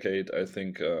this decade, I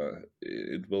think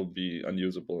it will be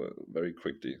unusable very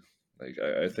quickly. Like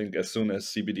I think as soon as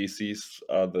CBDCs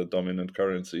are the dominant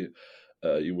currency,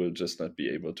 you will just not be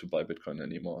able to buy Bitcoin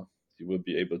anymore. You will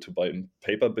be able to buy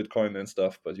paper Bitcoin and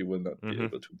stuff, but you will not be Mm-hmm.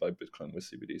 able to buy Bitcoin with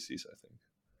CBDCs. I think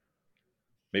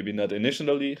maybe not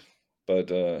initially, but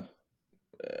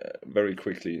very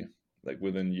quickly, like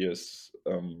within years,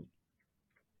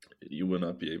 you will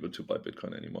not be able to buy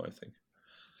Bitcoin anymore, I think.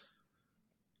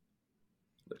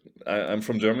 I'm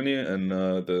from Germany, and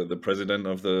the president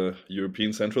of the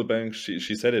European Central Bank, she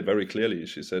said it very clearly.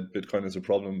 She said Bitcoin is a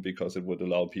problem because it would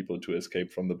allow people to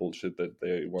escape from the bullshit that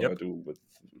they want to Yep. do with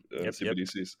Yep.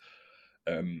 CBDCs.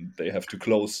 They have to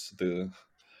close the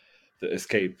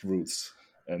escape routes,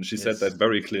 and she said that Yes.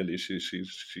 very clearly. She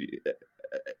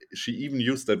even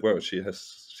used that word.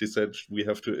 She said we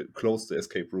have to close the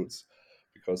escape routes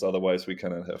because otherwise we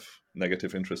cannot have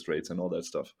negative interest rates and all that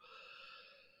stuff.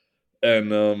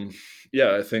 And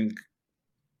yeah, I think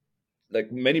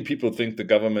like many people think the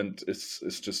government is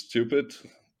just stupid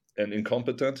and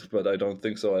incompetent, but I don't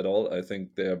think so at all. I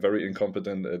think they are very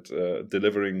incompetent at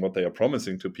delivering what they are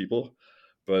promising to people,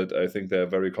 but I think they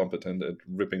are very competent at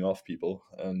ripping off people.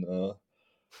 And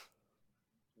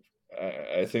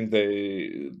I think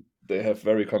they have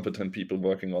very competent people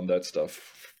working on that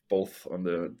stuff, both on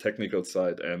the technical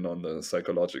side and on the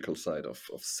psychological side of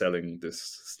selling this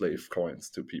slave coins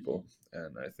to people.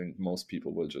 And I think most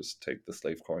people will just take the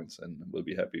slave coins and will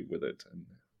be happy with it and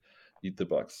eat the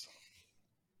bucks.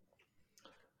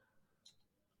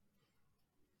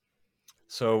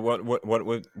 So what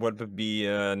would be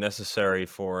necessary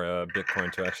for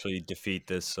Bitcoin to actually defeat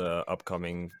this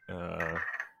upcoming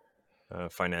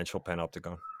financial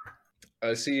panopticon?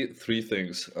 I see three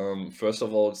things. First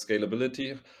of all,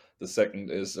 scalability. The second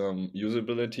is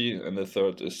usability, and the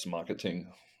third is marketing.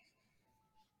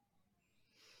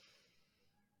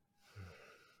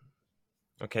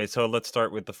 Okay, so let's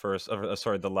start with the first.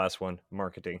 Sorry, the last one,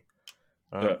 marketing.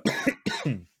 Yeah.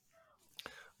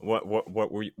 What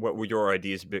would your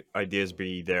ideas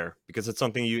be there? Because it's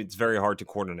something it's very hard to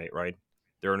coordinate, right?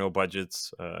 There are no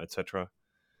budgets, etc.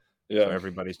 So Yeah.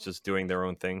 everybody's just doing their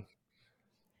own thing.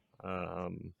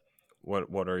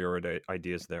 What are your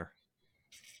ideas there?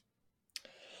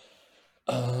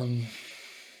 Um,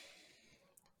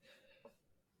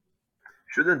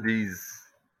 Shouldn't these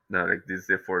no like these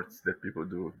efforts that people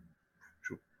do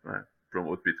to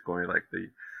promote Bitcoin, like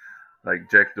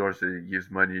Jack Dorsey gives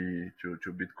money to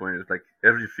Bitcoiners, like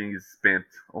everything is spent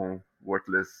on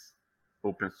worthless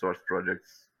open source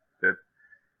projects that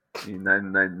in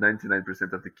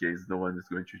 99% of the case no one is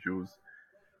going to use.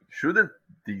 Shouldn't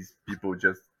these people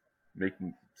just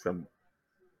making some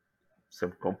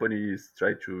companies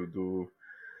try to do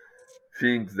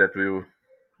things that will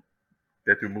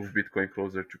move Bitcoin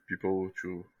closer to people,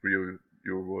 to real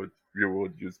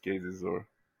world use cases, or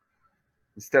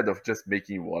instead of just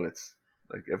making wallets,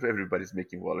 like everybody's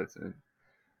making wallets and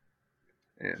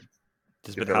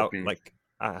Just but developing.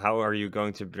 how are you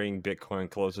going to bring Bitcoin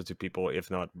closer to people if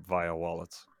not via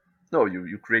wallets? No,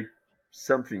 you create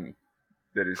something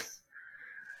that is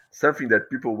something that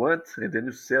people want, and then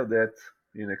you sell that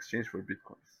in exchange for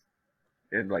Bitcoins,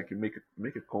 and like you make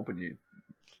a company.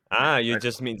 You I,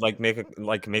 just mean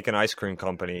make an ice cream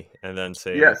company and then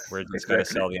say yes, we're just gonna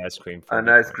exactly. sell the ice cream for An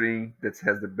ice Bitcoin. cream that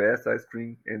has the best ice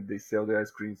cream, and they sell the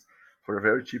ice creams for a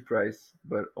very cheap price,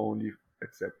 but only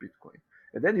accept Bitcoin.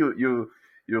 And then you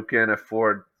can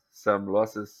afford some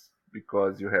losses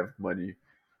because you have money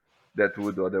that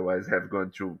would otherwise have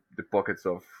gone to the pockets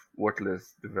of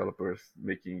worthless developers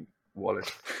making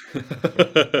wallets.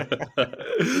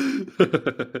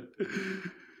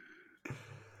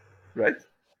 Right?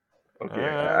 Okay,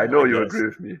 I know I you guess. agree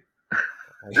with me.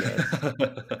 I guess.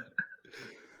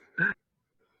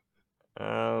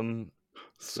 Um.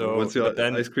 So, So, what's but your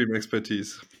then ice cream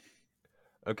expertise?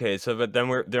 okay. So, but then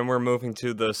we're moving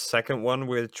to the second one,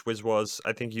 which was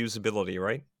I think usability,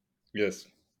 right? Yes.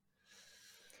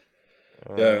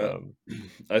 Yeah, Um.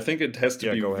 I think it has to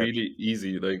Yeah. be Go ahead. really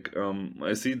easy. Like,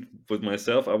 I see it with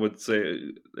myself. I would say,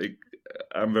 like,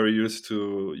 I'm very used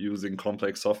to using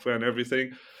complex software and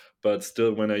everything, but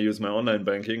still, when I use my online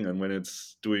banking and when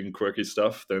it's doing quirky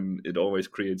stuff, then it always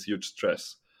creates huge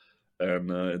stress,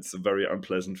 and it's a very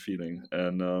unpleasant feeling.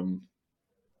 And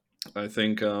I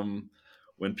think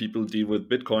when people deal with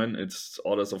Bitcoin, it's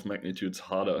orders of magnitudes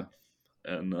harder,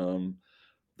 and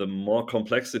the more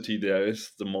complexity there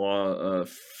is, the more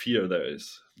fear there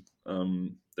is.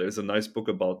 There's a nice book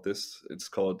about this. It's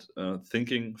called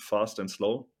Thinking Fast and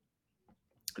Slow.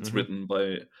 It's Mm-hmm. written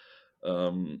by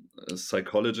a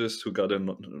psychologist who got a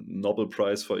Nobel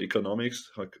Prize for economics.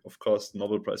 Like, of course,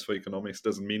 Nobel Prize for economics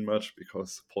doesn't mean much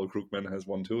because Paul Krugman has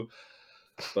one too.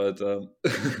 But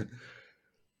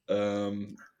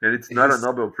And it's not a he's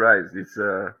Nobel Prize. It's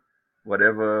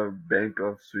whatever Bank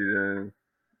of Sweden.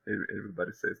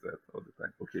 Everybody says that all the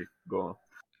time. Okay, go on.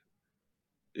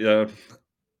 yeah,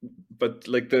 but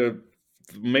like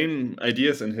main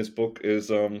ideas in his book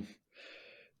is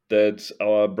that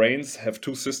our brains have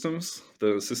two systems,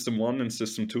 the system 1 and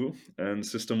system 2. And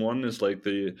system 1 is like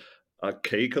the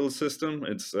archaical system.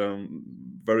 It's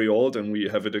very old, and we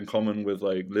have it in common with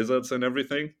like lizards and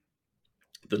everything,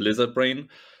 the lizard brain.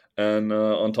 And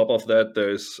on top of that,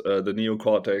 there's the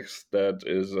neocortex that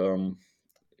is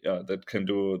that can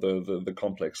do the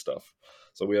complex stuff.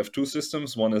 So we have two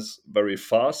systems. One is very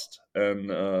fast and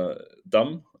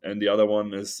dumb, and the other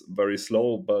one is very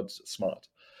slow but smart.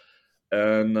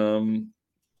 And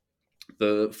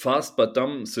the fast but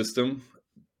dumb system,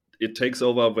 it takes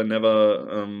over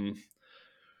whenever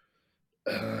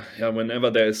whenever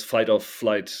there is fight or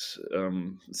flight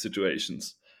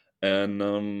situations.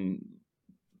 And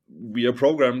we are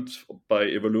programmed by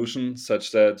evolution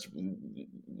such that,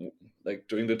 like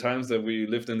during the times that we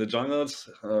lived in the jungles,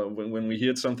 when we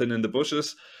heard something in the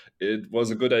bushes, it was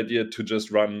a good idea to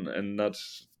just run and not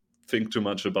think too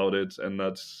much about it and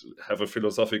not have a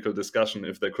philosophical discussion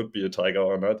if there could be a tiger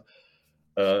or not.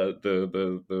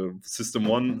 The system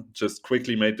 1 just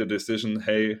quickly made the decision,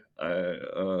 hey,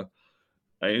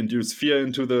 I induce fear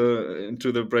into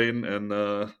the brain, and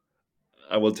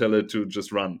I will tell it to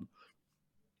just run.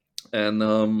 And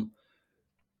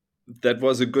that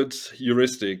was a good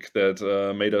heuristic that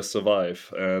made us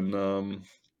survive. And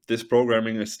this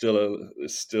programming is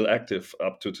still active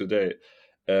up to today.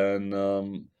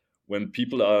 And when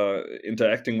people are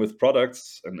interacting with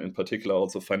products, and in particular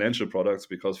also financial products,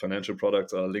 because financial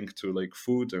products are linked to like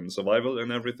food and survival and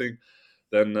everything,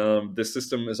 then this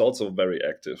system is also very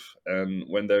active. And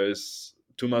when there is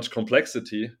too much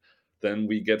complexity, then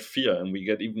we get fear, and we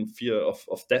get even fear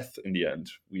of death in the end.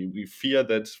 We fear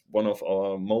that one of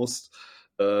our most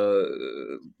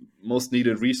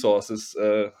needed resources,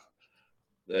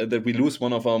 that we lose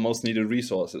one of our most needed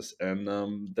resources.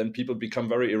 And then people become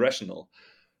very irrational,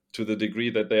 to the degree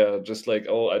that they are just like,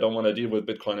 oh, I don't want to deal with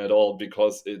Bitcoin at all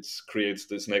because it creates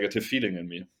this negative feeling in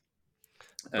me.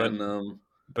 But And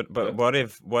but what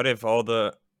if all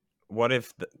the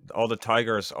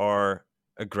tigers are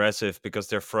aggressive because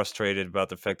they're frustrated about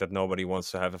the fact that nobody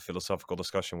wants to have a philosophical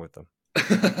discussion with them?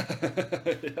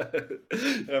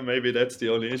 Yeah, maybe that's the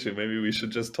only issue. Maybe we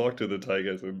should just talk to the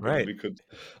tigers, and Right. we could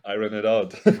iron it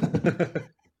out.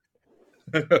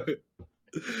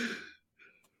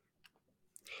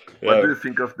 What do you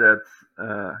think of that?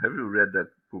 Have you read that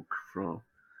book from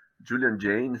Julian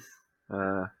Jaynes,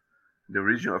 The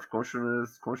Origin of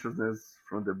Consciousness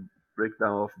from the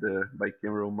Breakdown of the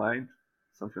Bicameral Mind?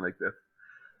 Something like that.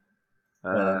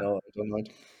 No, I don't know.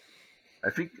 I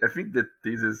think the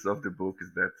thesis of the book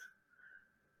is that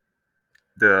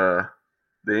the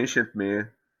ancient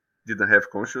man didn't have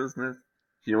consciousness.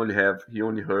 He only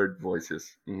heard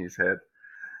voices in his head,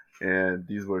 and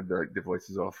these were the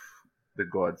voices of the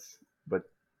gods. But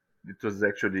it was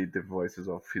actually the voices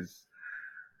of his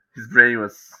brain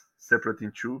was separate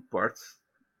in two parts,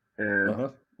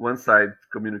 and one side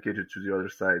communicated to the other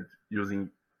side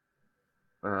using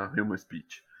human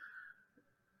speech,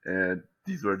 and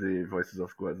these were the voices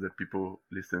of gods that people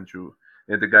listen to.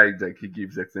 And the guy, like, he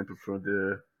gives examples from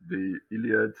the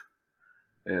Iliad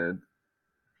and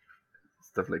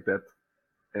stuff like that.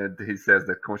 And he says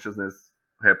that consciousness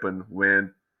happened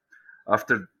when,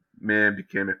 after man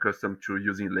became accustomed to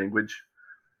using language,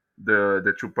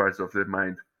 the two parts of the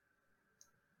mind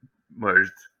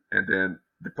merged, and then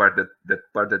the part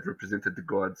that represented the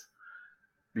gods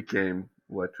became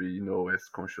what we know as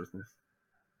consciousness.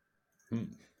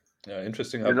 Yeah,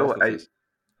 interesting You know, hypothesis.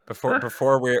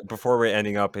 Before we're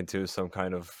ending up into some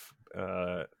kind of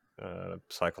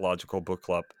psychological book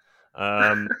club,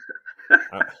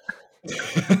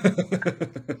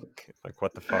 like,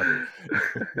 what the fuck?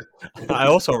 I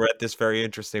also read this very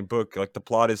interesting book. Like, the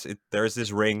plot is, there's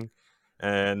this ring,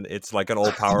 and it's like an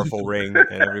all-powerful ring,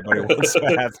 and everybody wants to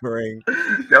have the ring.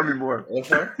 Tell me more.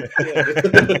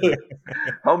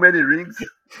 How many rings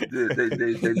they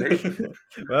made?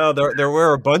 Well, there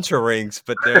were a bunch of rings,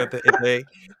 but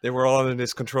they were all in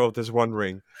this control of this one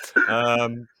ring.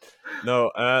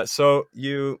 So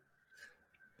you.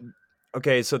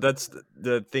 Okay, so that's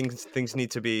the things. Things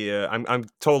need to be. I'm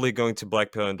totally going to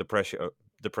blackpill and depress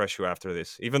you after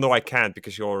this, even though I can't,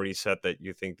 because you already said that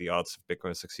you think the odds of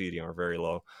Bitcoin succeeding are very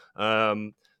low.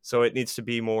 So it needs to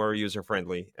be more user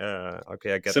friendly.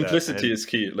 Okay, I get Simplicity that. is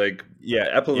key. Like, Yeah,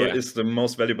 Apple is the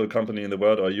most valuable company in the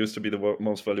world, or used to be the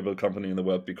most valuable company in the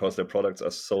world, because their products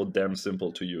are so damn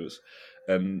simple to use.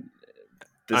 And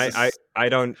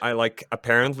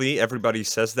apparently everybody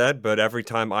says that, but every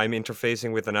time I'm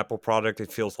interfacing with an Apple product,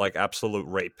 it feels like absolute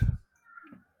rape.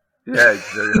 Yeah,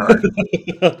 it's very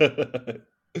hard.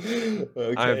 Okay,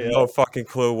 I have yeah. no fucking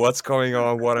clue what's going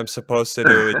on, what I'm supposed to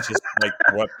do. It's just like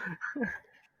what.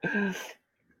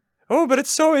 Oh, but it's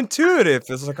so intuitive.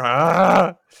 It's like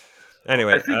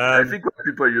Anyway, I think what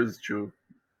people used to,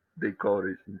 they call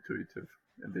it intuitive,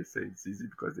 and they say it's easy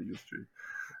because they used to.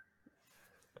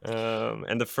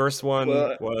 and the first one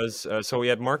Well, was so we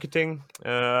had marketing,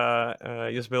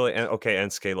 usability,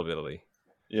 and scalability.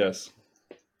 yes,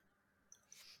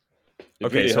 it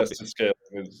Okay, really so has to scale.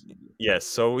 yes,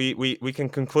 so we can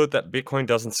conclude that Bitcoin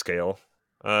doesn't scale.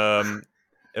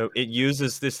 It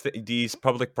uses these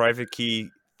public-private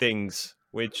key things,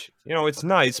 which it's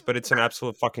nice, but it's an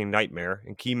absolute fucking nightmare.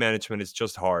 And key management is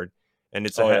just hard, and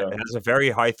Oh yeah, it has a very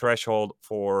high threshold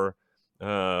for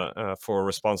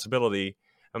responsibility.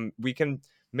 We can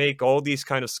make all these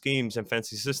kind of schemes and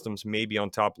fancy systems maybe on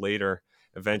top later,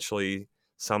 eventually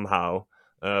somehow.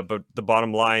 But the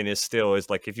bottom line is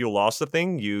like if you lost the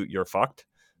thing, you're fucked.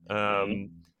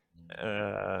 Um,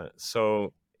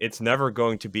 so it's never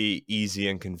going to be easy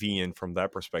and convenient from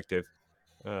that perspective.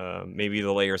 Maybe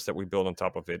the layers that we build on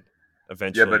top of it Yeah,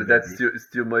 eventually, but that's maybe.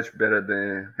 still much better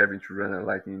than having to run a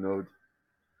Lightning node,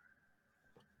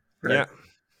 right? Yeah,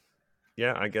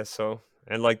 yeah, I guess so.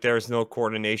 And like, there's no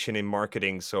coordination in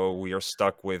marketing, so we are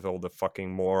stuck with all the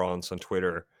fucking morons on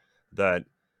Twitter that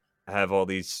have all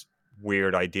these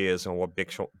weird ideas on what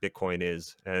Bitcoin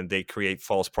is, and they create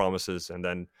false promises, and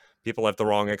then people have the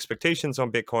wrong expectations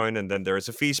on Bitcoin, and then there's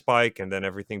a fee spike, and then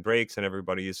everything breaks, and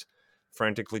everybody is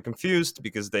frantically confused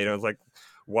because they don't like,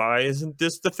 why isn't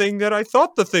this the thing that I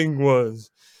thought the thing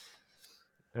was?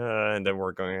 And then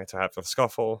we're going to have a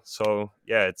scuffle. So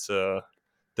yeah, it's the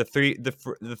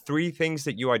three things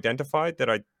that you identified that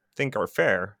I think are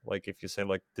fair. Like if you say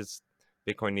like this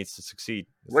Bitcoin needs to succeed,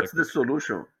 it's like What's the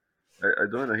solution? I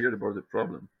don't want to hear about the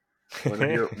problem. I want to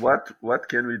hear what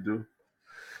can we do?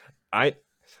 I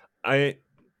I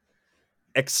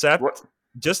What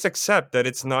accept that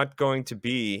it's not going to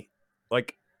be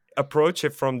like, approach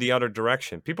it from the other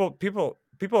direction. People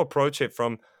approach it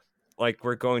from like,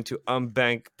 we're going to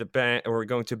unbank the bank, or we're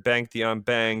going to bank the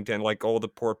unbanked, and like all the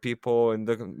poor people in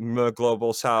the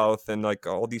global south, and like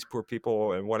all these poor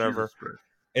people and whatever. Jesus Christ?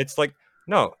 It's like,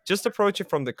 no, just approach it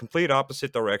from the complete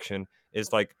opposite direction.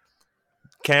 Is like,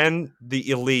 can the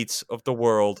elites of the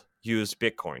world use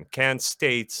Bitcoin? Can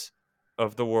states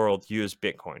of the world use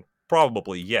Bitcoin?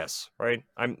 Probably yes, right?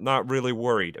 I'm not really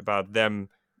worried about them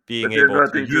being But they're able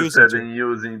not to use it. interested in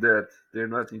using that. They're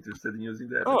not interested in using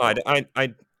that Oh, at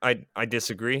all. I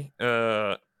disagree.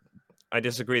 I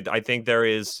disagree. I think there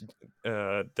is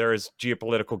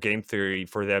geopolitical game theory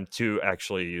for them to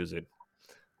actually use it.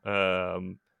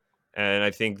 And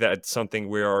I think that's something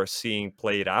we are seeing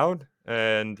played out.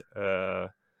 And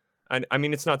I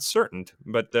mean, it's not certain,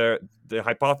 but the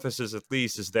hypothesis at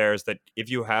least is there is that if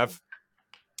you have,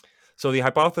 so the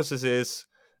hypothesis is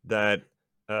that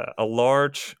a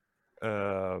large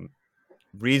um,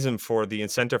 reason for the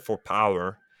incentive for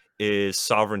power is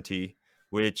sovereignty,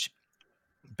 which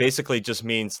basically just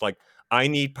means like, I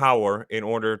need power in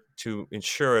order to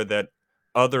ensure that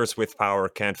others with power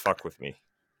can't fuck with me.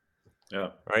 yeah,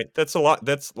 Right? That's a lot.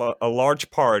 That's a large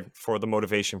part for the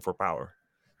motivation for power.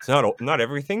 It's not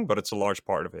everything, but it's a large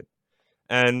part of it.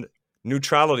 And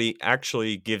neutrality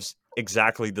actually gives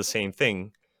exactly the same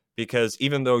thing, because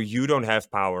even though you don't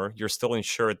have power, you're still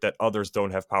ensured that others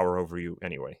don't have power over you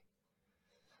anyway.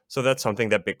 So that's something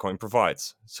that Bitcoin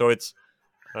provides. So it's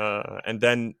and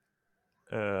then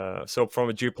so from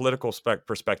a geopolitical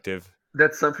perspective,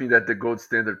 That's something that the gold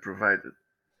standard provided,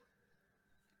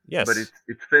 but yes,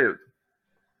 it failed.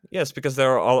 yes, because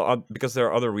there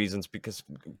are other reasons. Because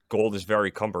gold is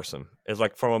very cumbersome. It's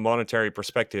like, from a monetary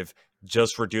perspective,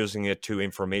 just reducing it to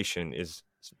information is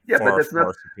Yeah, but far that's not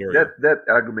far superior. that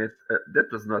argument.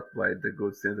 That was not why the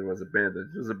gold standard was abandoned.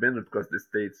 It was abandoned because the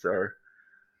states are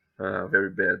very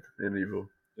bad and evil.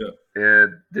 yeah,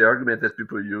 And the argument that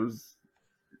people use,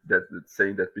 that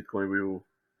saying that Bitcoin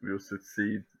will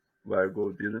succeed while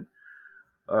gold didn't,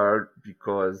 are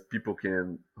because people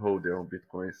can hold their own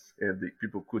bitcoins and the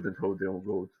people couldn't hold their own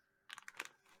gold.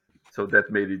 So that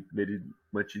made it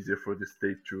much easier for the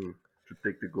state to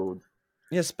take the gold.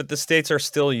 Yes, but the states are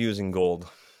still using gold.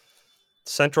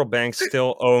 Central banks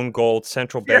still own gold.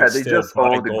 Central Yeah, banks they still just buy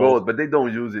own the gold. gold, but they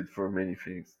don't use it for many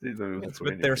things. They don't use it Yes, for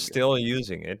but they're anything else. still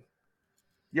using it.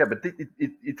 Yeah, but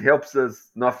it helps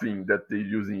us nothing that they're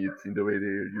using it in the way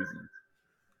they're using it.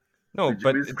 No,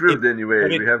 We screwed anyway.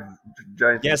 but We it have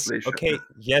giant yes, inflation. okay,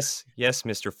 yes,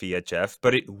 Mr. Fiat Jeff,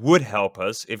 but it would help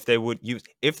us if they would use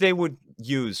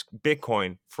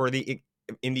Bitcoin for the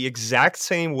in the exact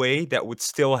same way that would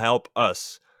still help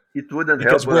us. It wouldn't because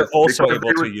help we're us also because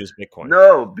able they to would use Bitcoin.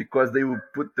 no, because they would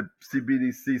put the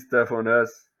CBDC stuff on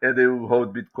us and they will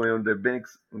hold Bitcoin on their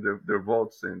banks, on their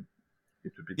vaults, and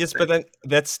it would be the Yes, but same. then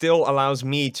that still allows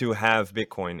me to have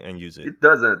Bitcoin and use it. It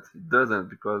doesn't. It doesn't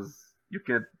because you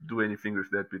can't do anything with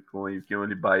that Bitcoin. You can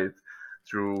only buy it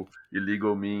through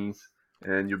illegal means,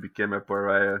 and you become a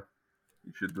pariah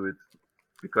if you do it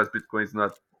because Bitcoin is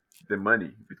not the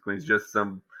money. Bitcoin is just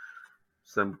some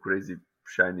crazy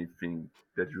shiny thing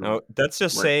that you No, that's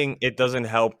just want. saying it doesn't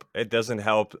help. It doesn't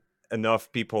help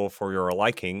enough people for your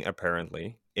liking,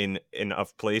 apparently, in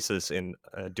enough places in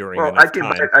during Well, enough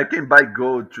time. I can buy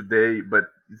gold today, but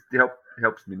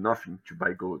helps me nothing to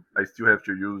buy gold. I still have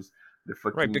to use the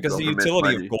Right, fucking because the government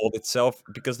utility of money. gold itself,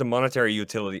 because the monetary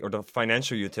utility or the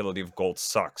financial utility of gold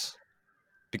sucks.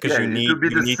 Because Yeah, it will be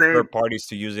you the need same. third parties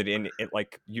to use it in it.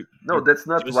 Like No, you that's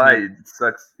not just why need. it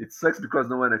sucks. It sucks because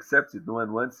no one accepts it. No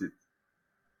one wants it.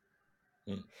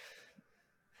 Mm.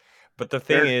 But the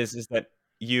thing And is that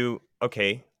you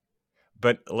okay.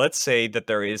 But let's say that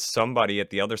there is somebody at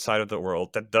the other side of the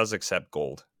world that does accept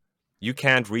gold. You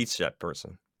can't reach that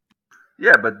person.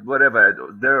 yeah, but whatever.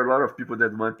 There are a lot of people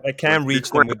that But I want can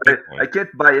reach Bitcoin. them with But I Bitcoin. can't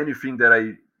buy anything that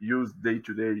I use day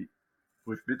to day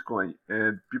with Bitcoin.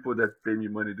 And people that pay me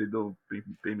money, they don't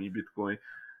pay me Bitcoin.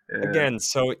 And Again,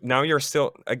 so now you're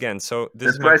still again. So this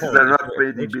is and my prices point. are Is not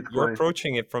paid in you're Bitcoin.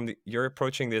 approaching it from the you're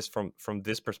approaching this from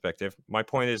this perspective. My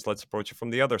point is, let's approach it from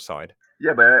the other side.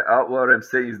 Yeah, but what I'm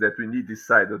saying is that we need this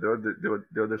side, or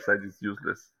the other side is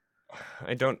useless.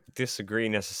 I don't disagree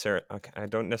necessarily. Okay, I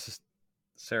don't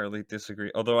necessarily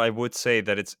disagree. Although I would say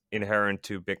that it's inherent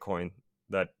to Bitcoin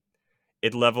that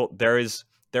it level there is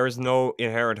no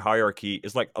inherent hierarchy.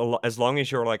 It's like as long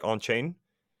as you're like on chain,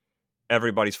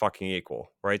 everybody's fucking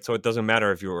equal, right? So it doesn't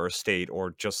matter if you're a state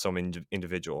or just some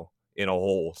individual in a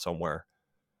hole somewhere.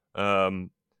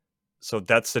 Um, so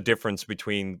that's the difference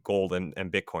between gold and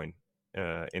Bitcoin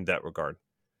in that regard.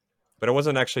 But it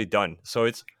wasn't actually done. So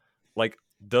it's like,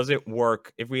 does it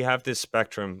work if we have this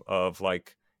spectrum of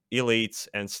like elites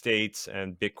and states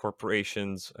and big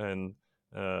corporations and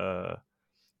uh,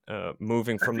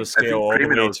 moving from the I scale think all the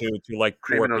way to like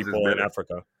poor criminals is people in better.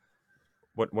 Africa?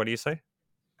 What do you say?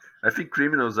 I think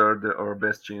criminals are our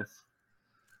best chance.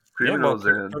 Yeah, well, Criminals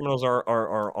and criminals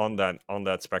are on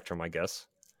that spectrum, I guess.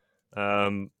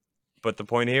 Um, but the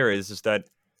point here is that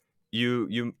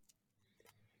you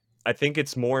I think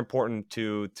it's more important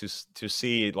to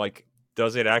see like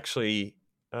does it actually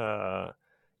uh,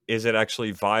 is it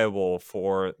actually viable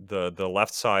for the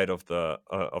left side of the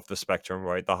spectrum,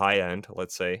 right, the high end,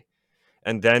 let's say,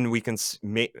 and then we can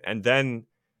and then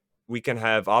we can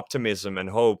have optimism and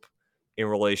hope in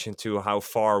relation to how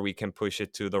far we can push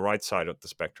it to the right side of the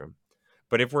spectrum.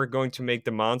 But if we're going to make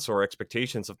demands or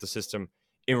expectations of the system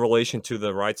in relation to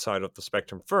the right side of the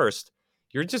spectrum first,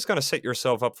 you're just going to set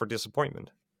yourself up for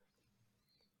disappointment.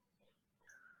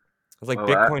 It's like well,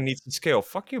 Bitcoin needs to scale.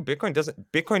 Fuck you,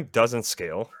 Bitcoin doesn't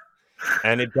scale,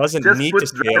 and it doesn't just need to put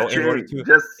scale drive in order chain. to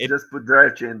it. Just put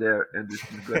drive chain there, and you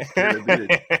got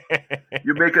scalability.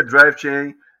 You make a drive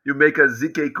chain, you make a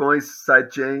ZK coins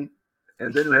side chain,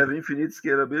 and then you have infinite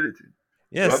scalability.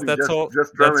 Yes, Robin that's all.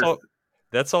 just That's promised.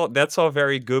 all. That's all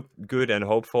very good and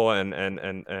hopeful and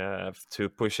to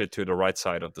push it to the right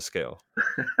side of the scale.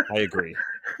 I agree.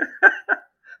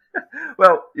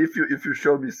 Well, if you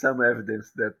show me some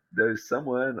evidence that there is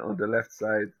someone on the left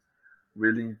side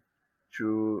willing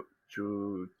to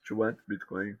want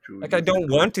Bitcoin, to Like I use don't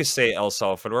Bitcoin. want to say El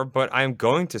Salvador, but I'm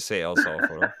going to say El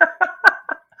Salvador.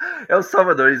 El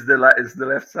Salvador is the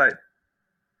left side.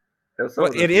 El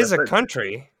Well, Salvador it is the is left a side.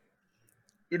 country.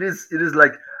 It is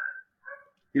like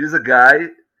it is a guy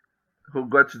who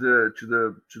got to the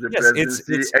Yes,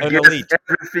 presidency it's an against elite.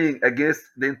 everything, against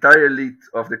the entire elite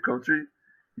of the country.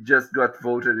 He just got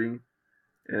voted in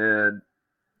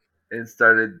and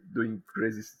started doing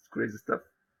crazy stuff.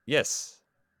 Yes.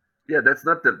 Yeah, that's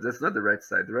not the right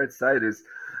side. The right side is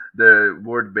the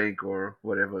World Bank or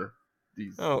whatever.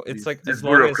 Oh, it's like These as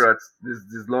long as bureaucrats,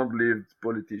 these long-lived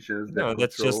politicians that no,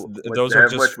 that's just control those they are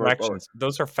have just much more power fractions.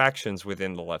 Those are factions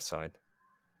within the left side.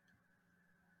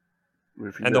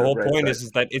 within And the the whole right point side.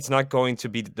 is that it's not going to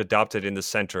be adopted in the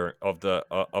center of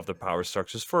the power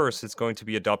structures first. It's going to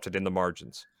be adopted in the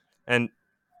margins. And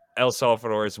El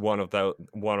Salvador is one of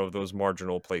those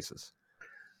marginal places.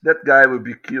 That guy will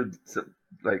be killed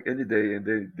like any day, and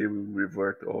they will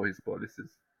revert all his policies.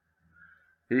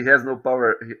 He has no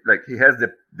power. Like he has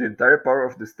the entire power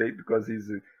of the state because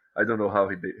I don't know how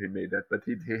he made that, but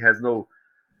he has no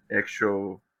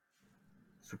actual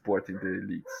support in the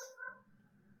elites.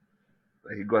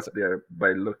 Like, he So got there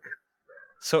by luck.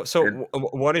 so And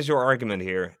what is your argument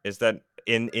here? Is that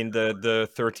in the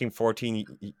 13, 14,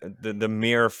 the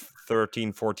mere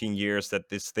 13, 14 years that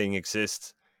this thing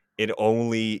exists, it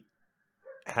only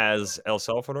has El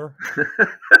Salvador.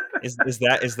 Is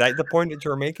that the point that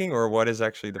you're making, or what is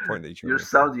actually the point that you're You're making?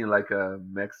 sounding like a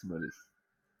maximalist.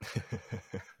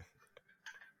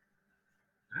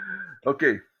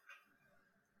 Okay,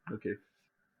 okay.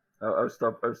 I'll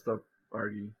stop. I'll stop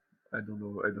arguing. I don't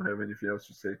know. I don't have anything else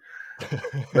to say.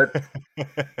 But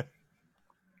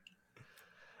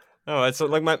No, it's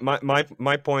like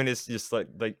my point is just like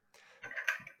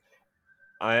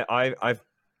I've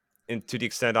and to the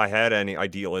extent I had any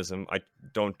idealism, I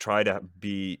don't try to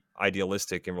be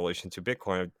idealistic in relation to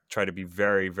Bitcoin. I try to be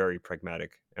very, very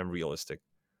pragmatic and realistic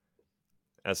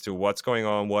as to what's going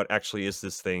on, what actually is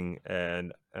this thing,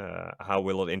 and how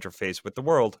will it interface with the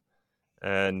world.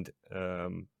 And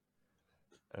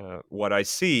what I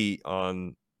see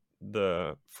on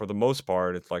for the most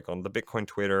part, it's like on the Bitcoin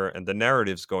Twitter and the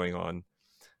narratives going on,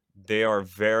 they are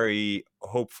very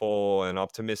hopeful and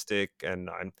optimistic, and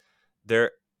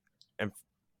they're and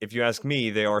if you ask me,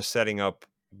 they are setting up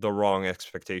the wrong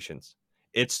expectations.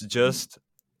 It's just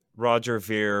Roger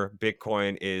Ver.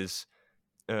 Bitcoin is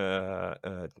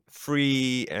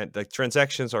free, and the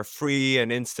transactions are free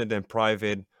and instant and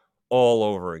private all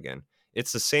over again.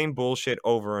 It's the same bullshit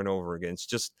over and over again. It's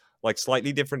just like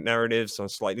slightly different narratives on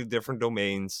slightly different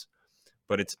domains,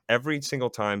 but it's every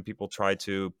single time people try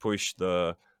to push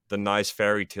the nice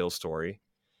fairy tale story,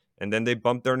 and then they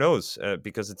bump their nose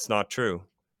because it's not true,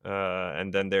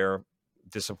 and then they're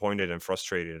disappointed and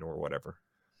frustrated or whatever.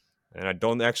 And I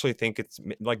don't actually think it's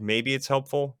like, maybe it's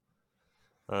helpful.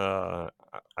 I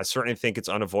certainly think it's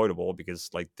unavoidable, because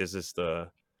like this is the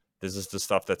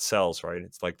stuff that sells, right?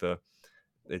 It's like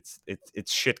it's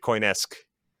shitcoin-esque.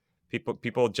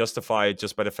 People justify it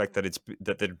just by the fact that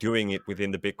that they're doing it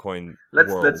within the Bitcoin let's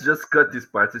world. just cut this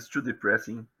part. It's too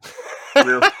depressing.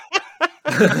 Will,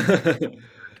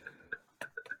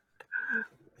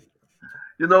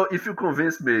 if you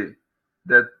convince me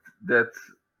that that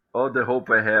all the hope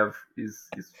I have is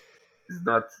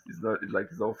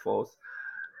all false,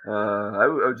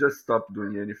 I'll just stop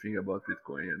doing anything about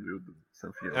Bitcoin and we'll do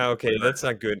something else. Okay, that's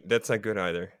not good. That's not good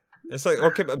either. It's like,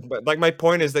 okay, but like, my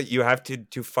point is that you have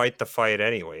to fight the fight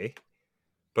anyway.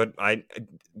 But I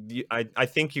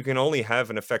think you can only have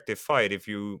an effective fight if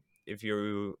you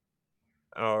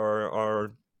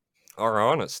are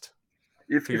honest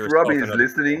to If yourself Robin and is other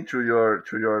listening to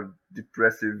your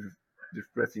depressing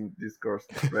discourse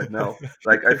right now,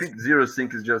 like I think Zero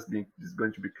Sync is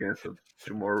going to be canceled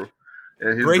tomorrow,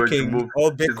 and he's going to breaking, move.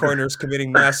 all He's going, Bitcoiners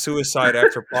committing mass suicide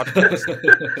after podcast.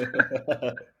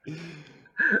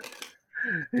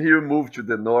 he will move to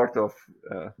the north of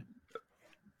uh,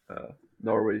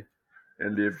 Norway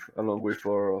and live along with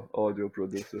our audio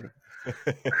producer.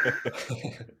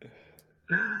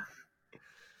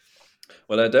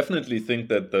 Well, I definitely think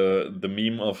that the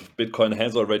meme of Bitcoin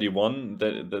has already won.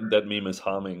 That meme is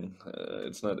harming.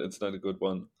 It's not a good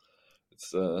one.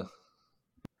 It's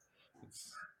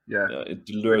Yeah, yeah, it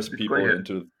but lures Bitcoin, people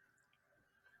into.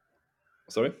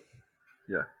 Sorry.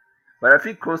 yeah, but I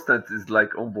think Constant is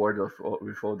like on board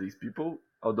with all these people.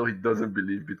 Although he doesn't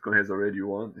believe Bitcoin has already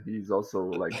won, he's also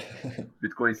like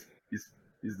Bitcoin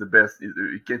is the best.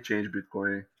 He can't change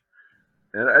Bitcoin,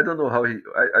 and I don't know how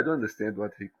I don't understand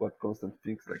what Constant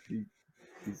thinks. Like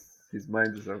his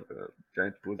mind is a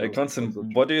giant Hey, Constant, puzzle.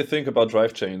 what do you think about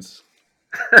drive chains?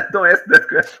 Don't ask that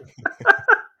question.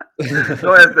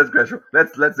 Don't ask that question.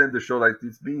 Let's end the show. Like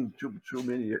it's been too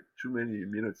many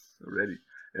minutes already,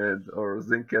 and our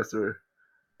Zencaster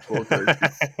quota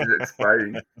is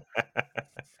expiring.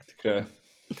 Okay.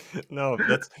 No,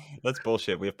 that's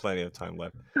bullshit. We have plenty of time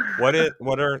left. What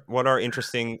are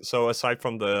interesting? So aside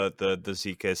from the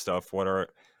ZK stuff, what are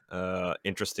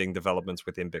interesting developments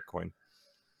within Bitcoin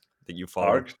that you follow?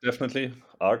 Arc, definitely.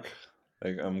 Arc.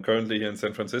 Like, I'm currently here in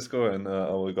San Francisco, and I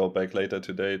will go back later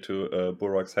today to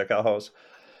Burok's Hacker House,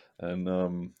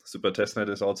 and Super Testnet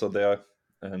is also there,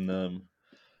 and a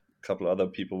couple other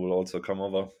people will also come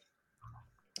over.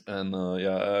 And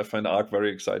yeah, I find Arc very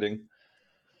exciting,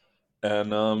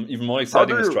 and even more How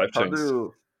do exciting is you Drive how do Chains.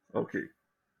 you okay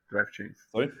drive chains?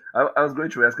 Sorry. I was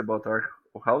going to ask about Arc.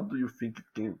 How do you think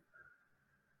it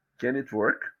can it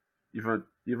work even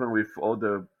with all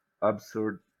the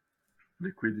absurd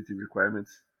liquidity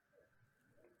requirements?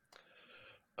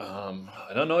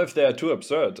 I don't know if they are too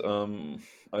absurd.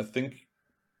 I think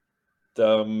there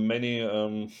are many.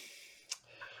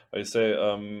 I say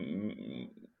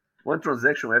One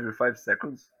transaction every 5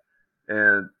 seconds,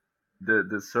 and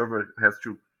the server has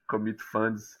to commit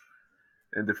funds,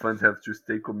 and the funds have to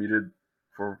stay committed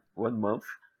for 1 month.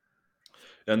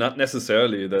 Yeah, not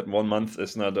necessarily that 1 month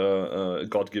is not a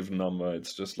God-given number.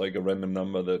 It's just like a random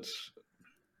number that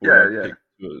Yeah, Burak yeah,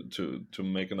 picked to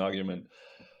make an argument.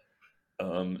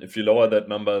 If you lower that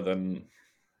number, then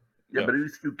yeah. yeah, But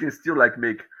you can still like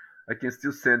make. I can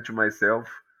still send to myself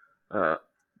uh,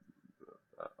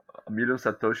 a million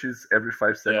satoshis every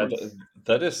five yeah, seconds.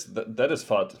 that is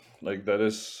FUD. Like that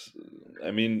is,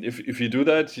 I mean, if you do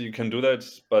that, you can do that,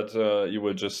 but you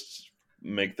will just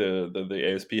make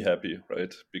the ASP happy,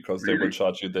 right? Because they will Really?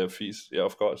 charge you their fees. Yeah,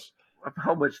 of course.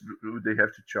 How much do they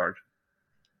have to charge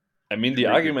I mean, to the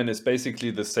make it? argument is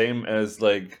basically the same as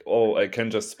like, oh, I can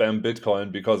just spam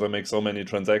Bitcoin because I make so many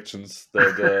transactions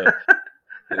that,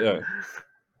 yeah.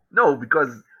 No,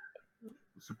 because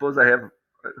suppose I have.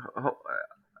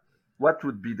 What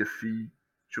would be the fee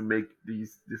to make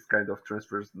these this kind of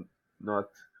transfers not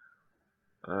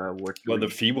worth Well, the doing?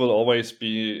 fee will always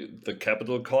be the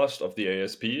capital cost of the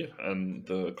ASP and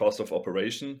the cost of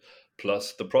operation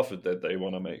plus the profit that they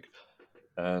want to make.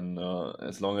 And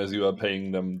as long as you are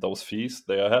paying them those fees,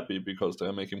 they are happy because they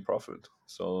are making profit.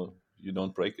 So you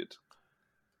don't break it.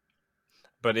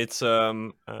 But it's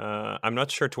I'm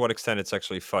not sure to what extent it's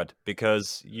actually FUD,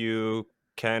 because you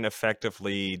can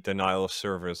effectively denial of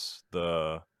service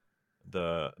the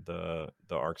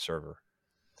Arc server.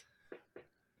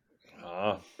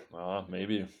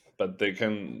 Maybe, but they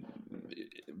can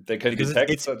Because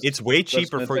detect it's way such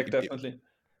cheaper an for, attack definitely.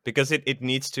 because it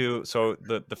needs to, so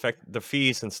the fact, the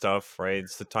fees and stuff, right?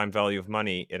 It's the time value of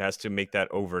money. It has to make that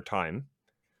over time,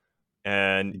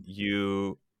 and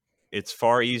it's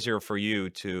far easier for you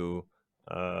to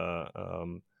uh,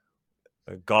 um,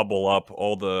 gobble up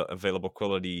all the available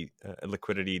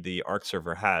liquidity the Arc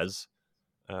server has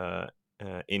uh,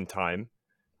 in time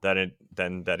than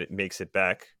that it makes it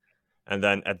back, and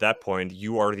then at that point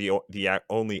you are the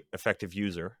only effective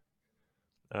user.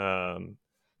 Um,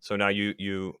 so now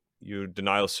you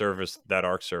denial service that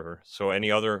Arc server, so any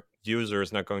other user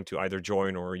is not going to either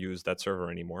join or use that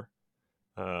server anymore.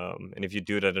 And if you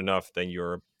do that enough, then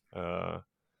you're uh,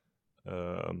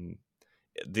 um,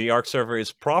 the Arc server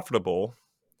is profitable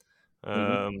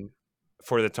Hmm.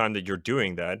 for the time that you're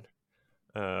doing that,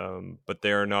 but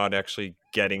they're not actually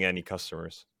getting any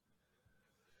customers.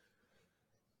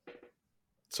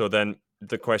 So then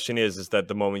the question is that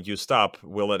the moment you stop,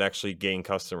 will it actually gain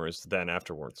customers then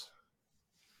afterwards?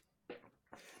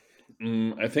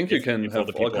 I think you can If all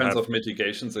the have all people kinds have, of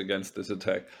mitigations against this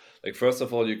attack. Like first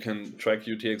of all, you can track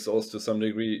UTXOs to some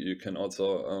degree. You can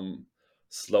also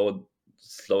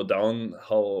slow down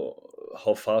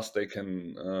how fast they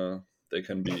can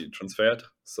be transferred,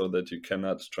 so that you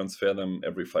cannot transfer them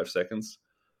every 5 seconds,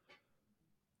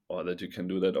 or that you can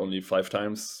do that only 5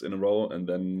 times in a row, and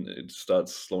then it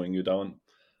starts slowing you down.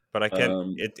 but I can.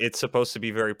 Um, It's supposed to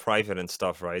be very private and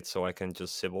stuff, right? So I can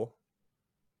just Sybil.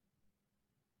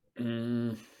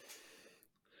 mm,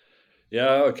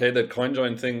 yeah, okay. That coin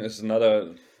join thing is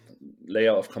another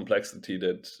layer of complexity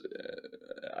that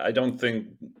I don't think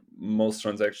most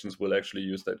transactions will actually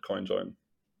use that coin join.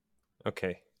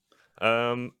 Okay.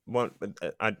 One,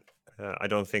 I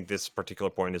don't think this particular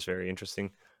point is very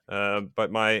interesting.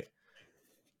 But my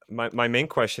main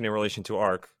question in relation to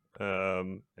Arc,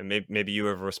 and maybe you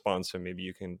have a response, so maybe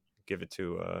you can give it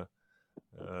to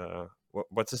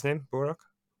what's his name, Burak?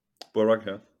 Borak,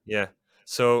 yeah. Yeah.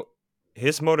 So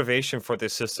his motivation for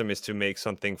this system is to make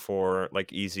something for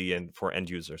like easy and for end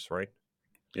users, right?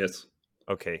 Yes.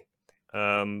 Okay.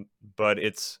 But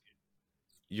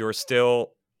you're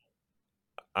still,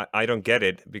 I don't get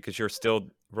it, because you're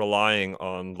still relying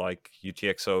on like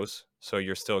UTXOs. So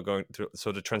you're still going through,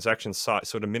 so the transaction size,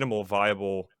 so the minimal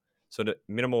viable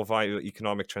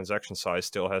economic transaction size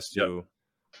still has Yeah. to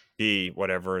be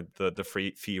whatever the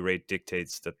free fee rate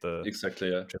dictates that the Exactly.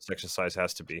 Yeah. transaction size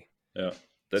has to be. Yeah. So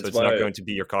That's it's not why. going to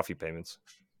be your coffee payments.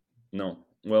 No.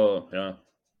 Well, yeah.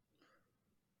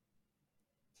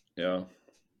 Yeah.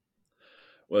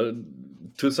 Well,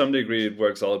 to some degree it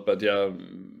works out, but yeah,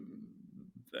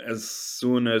 as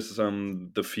soon as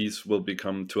the fees will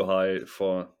become too high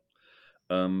for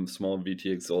small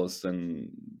VTXOs,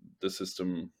 then the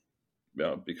system,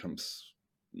 yeah, becomes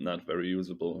not very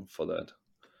usable for that.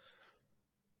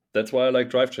 That's why I like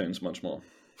Drivechains much more.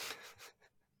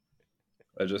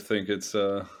 I just think it's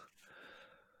a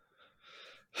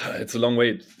long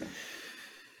wait.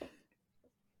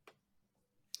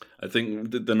 I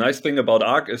think the nice thing about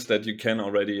Arc is that you can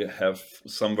already have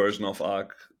some version of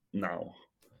Arc now.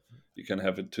 You can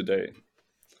have it today.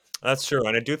 That's true,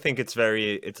 and I do think it's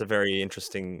a very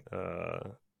interesting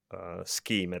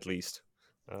scheme, at least.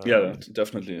 Yeah, Um,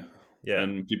 definitely. yeah,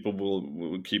 And people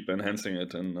will keep enhancing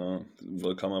it and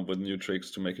will come up with new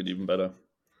tricks to make it even better.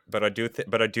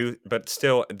 but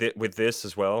still, with this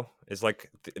as well, is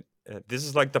like this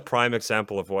is like the prime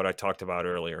example of what I talked about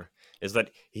earlier. Is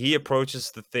that he approaches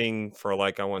the thing for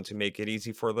like, I want to make it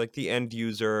easy for like the end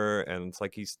user, and it's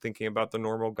like he's thinking about the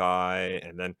normal guy,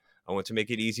 and then I want to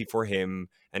make it easy for him,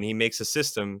 and he makes a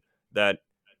system that,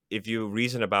 if you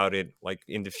reason about it, like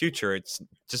in the future, it's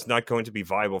just not going to be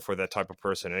viable for that type of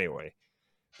person anyway.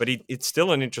 But it's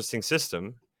still an interesting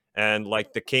system, and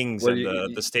like the kings Well,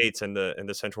 and the states and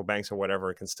the central banks or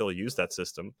whatever can still use that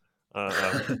system,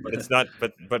 but it's not,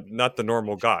 but not the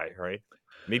normal guy, right?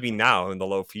 Maybe now in the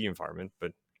low fee environment,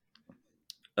 but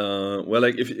well,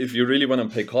 like if you really want to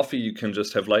pay coffee, you can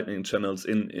just have lightning channels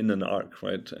in an arc,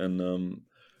 right? And the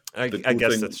I cool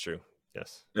guess thing, that's true.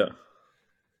 Yes. yeah,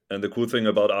 and the cool thing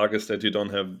about arc is that you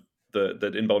don't have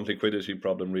that inbound liquidity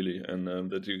problem really, and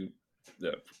that you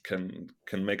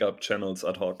can make up channels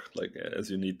ad hoc like as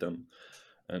you need them,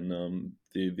 and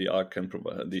the arc can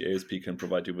provide, the ASP can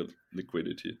provide you with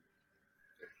liquidity.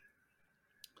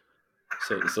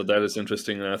 So that is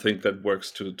interesting, and I think that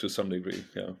works to some degree,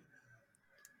 yeah.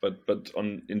 But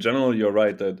in general, you're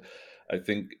right that I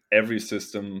think every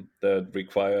system that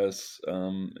requires,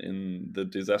 in the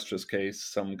disastrous case,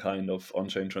 some kind of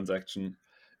on-chain transaction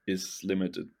is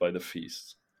limited by the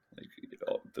fees. Like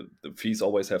the fees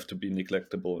always have to be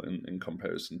neglectable in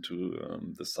comparison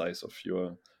to the size of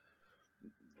your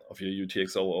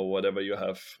UTXO or whatever you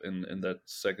have in that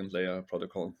second layer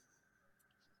protocol.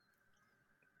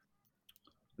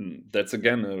 That's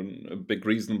again a big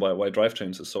reason why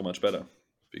Drivechains is so much better,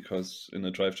 because in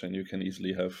a Drivechain you can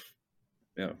easily have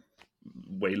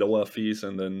way lower fees,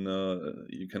 and then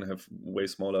you can have way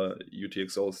smaller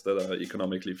UTXOs that are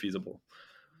economically feasible.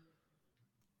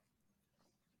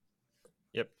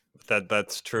 Yep,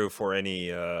 that's true for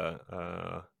any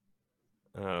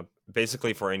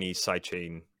basically for any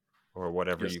sidechain or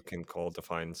whatever Yes. you can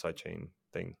define sidechain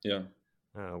thing. Yeah.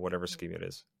 Whatever scheme it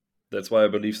is. That's why I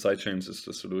believe sidechains is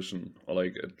the solution, or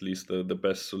like at least the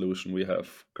best solution we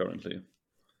have currently,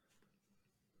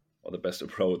 or the best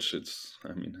approach. It's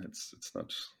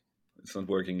not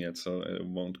working yet, so I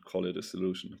won't call it a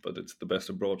solution, but it's the best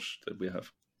approach that we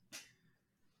have.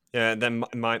 Yeah, and then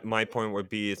my point would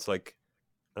be, it's like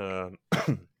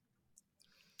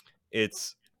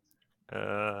it's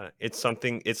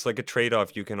something, it's like a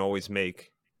trade-off you can always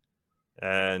make,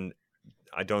 and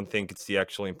I don't think it's the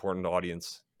actually important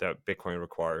audience that Bitcoin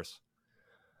requires.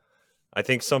 I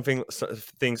think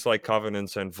things like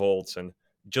covenants and vaults, and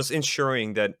just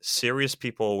ensuring that serious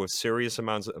people with serious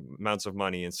amounts of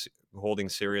money and holding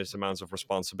serious amounts of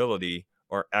responsibility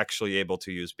are actually able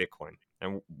to use Bitcoin.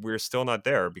 And we're still not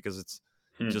there, because it's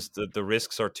just the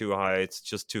risks are too high. It's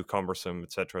just too cumbersome,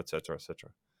 etc., etc.,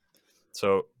 etc.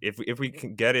 So if we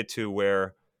can get it to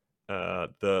where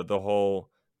the whole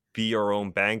be your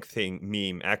own bank thing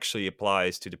meme actually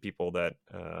applies to the people that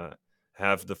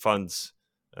have the funds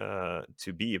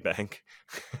to be a bank,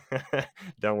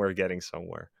 then we're getting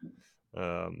somewhere.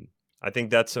 I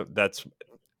think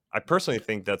I personally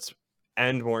think that's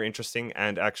more interesting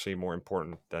and actually more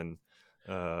important than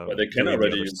But they can doing the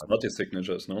already other use stuff.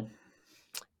 multi-signatures, no?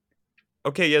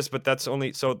 Okay, yes, but that's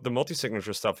only, so the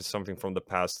multi-signature stuff is something from the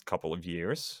past couple of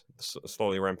years,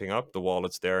 slowly ramping up. The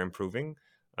wallet's there, improving.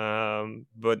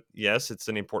 But yes, it's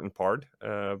an important part.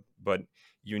 But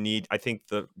you need, I think,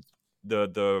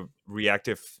 the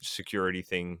reactive security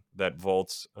thing that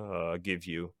vaults give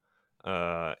you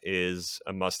is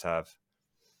a must-have.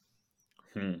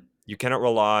 You cannot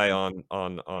rely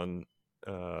on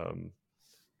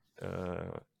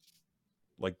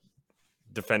like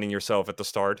defending yourself at the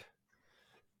start,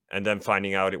 and then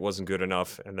finding out it wasn't good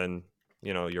enough, and then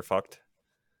you're fucked.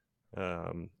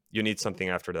 You need something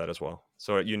after that as well.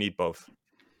 So you need both.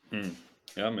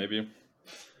 Yeah, maybe.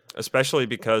 Especially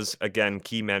because, again,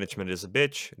 key management is a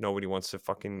bitch. Nobody wants to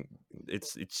fucking.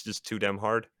 It's just too damn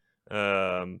hard.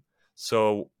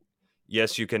 So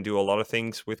yes, you can do a lot of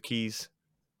things with keys,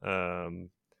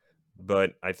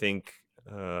 but I think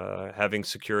having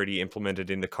security implemented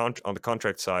in on the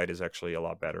contract side is actually a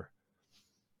lot better.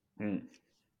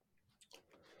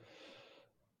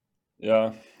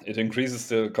 Yeah, it increases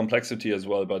the complexity as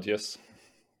well, but yes,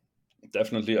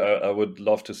 definitely I would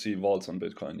love to see vaults on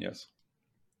Bitcoin, yes.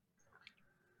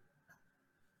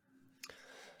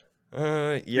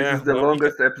 Yeah, This is the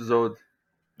longest episode.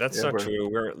 That's not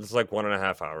true. It's like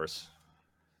 1.5 hours.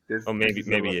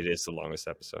 Maybe it is the longest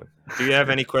episode. Do you have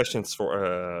any questions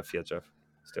for Fiat Jeff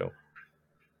still?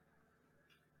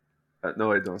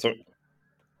 No, I don't. So,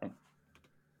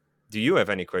 do you have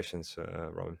any questions,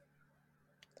 Robin?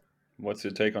 What's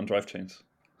your take on drive chains?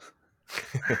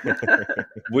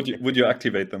 Would you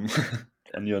activate them?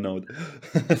 on your note.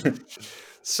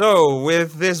 So,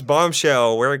 with this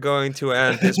bombshell, we're going to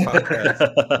end this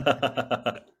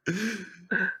podcast.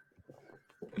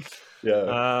 Yeah,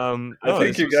 I No,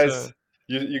 think this you was guys,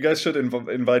 you guys should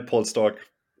invite Paul Stork.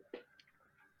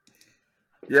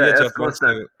 Yeah, Fia as Jeff wants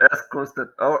constant, to. as constant.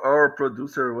 Our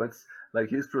producer wants, like,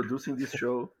 he's producing this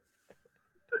show.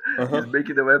 He's Uh-huh.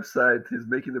 making the website. He's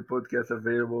making the podcast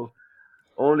available.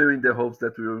 Only in the hopes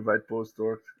that we will invite Paul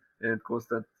Stork. And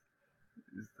Constant,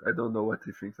 I don't know what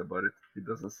he thinks about it. He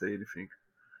doesn't say anything.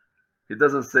 He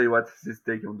doesn't say what his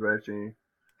take on Drivechain,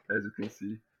 as you can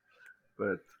see.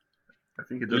 But I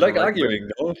think he You doesn't like like my. arguing,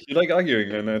 no? You like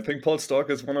arguing, and I think Paul Stork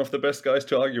is one of the best guys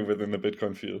to argue with in the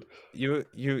Bitcoin field. You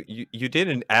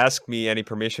didn't ask me any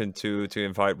permission to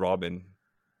invite Robin.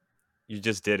 You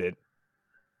just did it.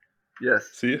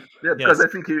 Yes. See? Yeah, because Yes.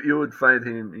 I think you would find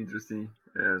him interesting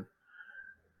and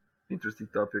interesting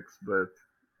topics. But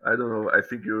I don't know. I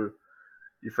think you,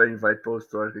 if I invite Paul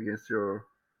Stork against your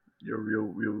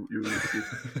real, you will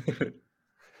sit.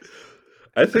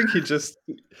 I think he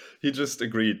just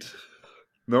agreed.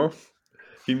 No?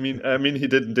 I mean he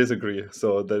didn't disagree.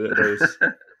 So there's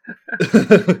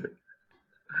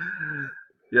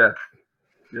Yeah,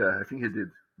 yeah, I think he did.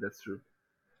 That's true.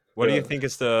 What do you Yeah. think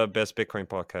is the best Bitcoin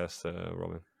podcast,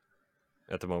 Robin,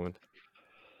 at the moment?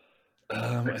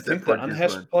 I Except think for the this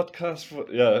unhashed one. podcast,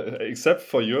 yeah, except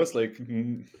for yours, like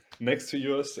next to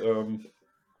yours.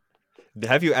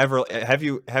 Have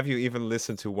you even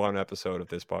listened to one episode of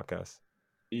this podcast?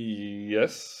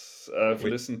 Yes, I've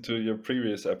Wait. listened to your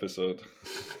previous episode.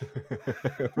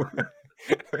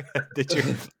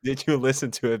 did you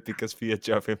listen to it because Fia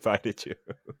Jeff invited you?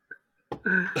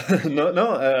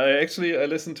 No, I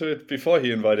listened to it before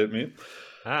he invited me.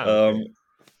 Okay.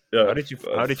 Yeah, How did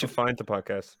you find the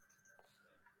podcast?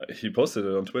 he posted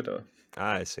it on Twitter.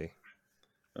 I see.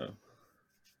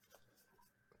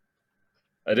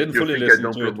 I didn't You fully think I listen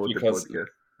don't to it promote the because podcast?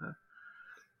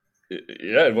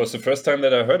 yeah, it was the first time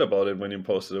that I heard about it when you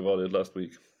posted about it last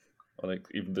week, or like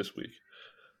even this week.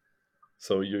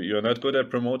 So you're not good at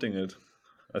promoting it.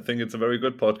 I think it's a very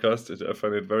good podcast. I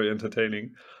find it very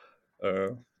entertaining,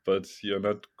 but you're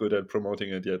not good at promoting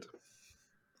it yet.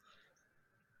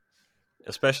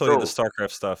 Especially the So,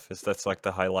 StarCraft stuff. That's like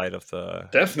the highlight of the.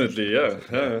 Definitely, yeah.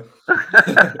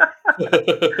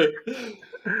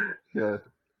 yeah,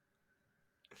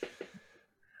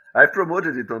 I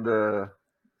promoted it on the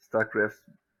StarCraft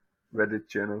Reddit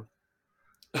channel.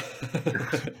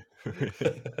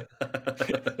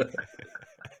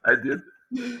 I did.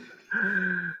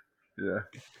 Yeah.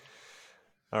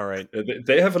 All right.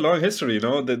 They have a long history, you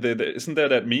know. Isn't there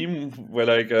that meme where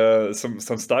like some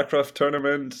StarCraft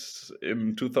tournament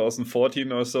in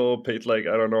 2014 or so paid like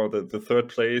I don't know the third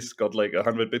place got like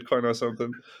 100 Bitcoin or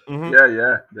something. Mm-hmm.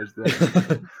 Yeah, there's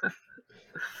that.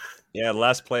 Yeah,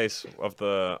 last place of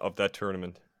that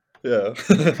tournament Yeah.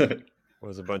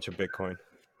 was a bunch of Bitcoin.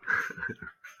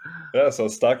 Yeah, so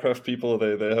StarCraft people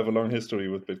they have a long history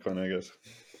with Bitcoin, I guess.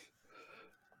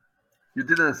 You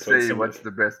didn't So it's say what's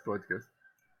the best podcast.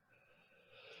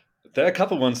 there are a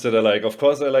couple ones that I like. Of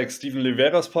course, I like Stephen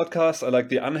Livera's podcast. I like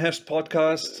the Unhashed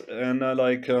podcast, and I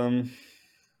like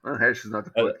Hash is not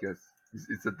a I, podcast.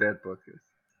 It's a dead podcast.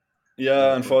 yeah. Not a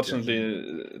podcast.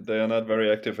 Unfortunately, they are not very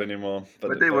active anymore.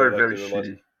 But they But I were liked very it a lot.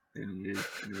 shitty. Anyway,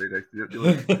 like, they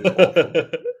were awful.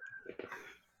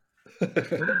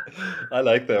 I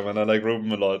like them, and I like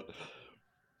Ruben a lot.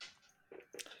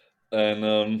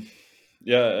 And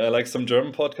yeah, I like some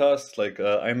German podcasts, like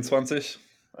 21.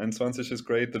 21 is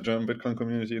great. The German Bitcoin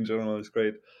community in general is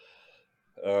great.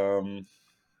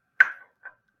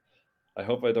 I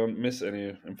hope I don't miss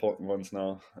any important ones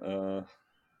now.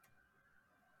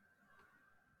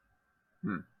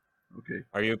 Okay.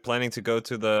 Are you planning to go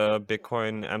to the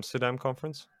Bitcoin Amsterdam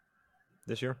conference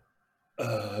this year?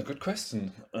 Good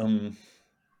question.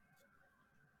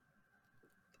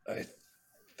 I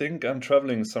think I'm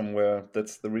traveling somewhere.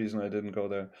 That's the reason I didn't go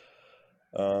there.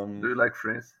 Do you like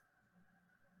France?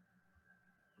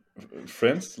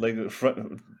 France? Like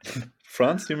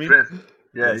France, you mean? France.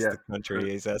 Yeah, Yes, yeah. the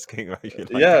country is asking. Are you like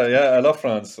Yeah, I love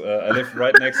France. I live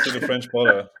right next to the French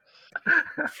border.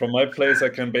 From my place, I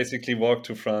can basically walk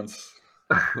to France.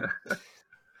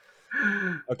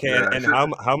 Okay, Yeah, and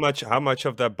how much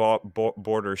of that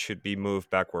border should be moved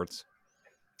backwards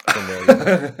from where you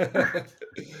live?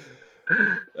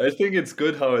 I think it's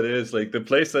good how it is. Like the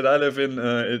place that I live in,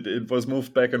 it was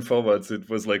moved back and forwards. It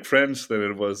was like French, then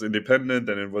it was independent,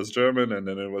 then it was German, and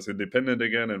then it was independent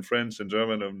again, and French and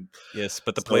German. And Yes,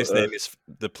 but the so,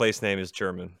 place name is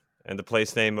German, and the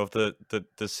place name of the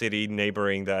city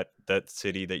neighboring that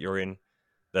city that you're in,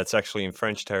 that's actually in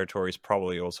French territory, is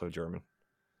probably also German.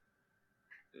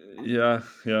 Yeah.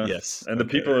 Yes. And the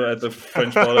Okay. people at the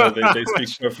French border, they How speak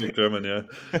much- perfect German. Yeah.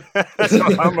 so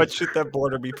how much should that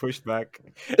border be pushed back?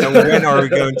 And when are we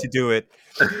going to do it?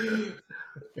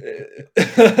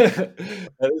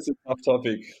 That is a tough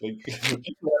topic. Like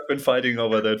people have been fighting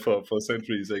over that for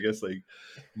centuries. I guess like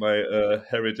my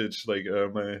heritage, like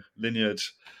my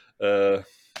lineage,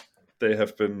 they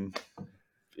have been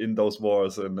in those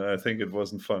wars, and I think it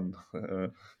wasn't fun.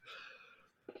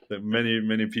 That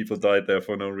many people died there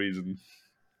for no reason,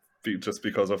 just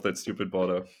because of that stupid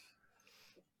border.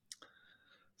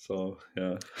 So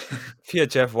yeah. Yeah,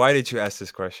 Jeff, why did you ask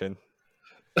this question?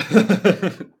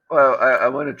 Well, I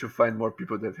wanted to find more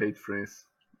people that hate France.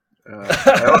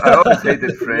 I always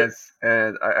hated France,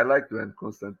 and I like when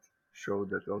Constant showed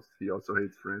that he also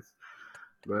hates France.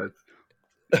 But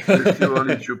there's still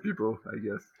only two people, I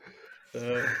guess.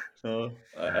 No,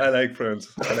 I like France.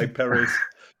 I like Paris.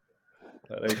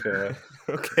 I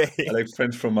Okay. like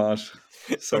French fromage.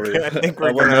 Sorry, Okay, I think I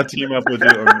we're will gonna not have to, team up with you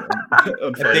on I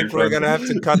fighting think we're France. gonna have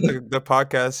to cut the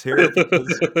podcast here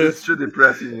because It's too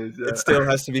depressing. it Yeah. still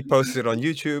has to be posted on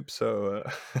YouTube. So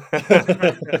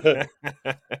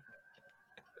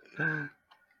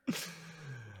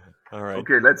all right.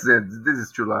 Okay, let's end. This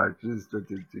is too large. This is the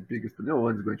biggest. No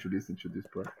one's going to listen to this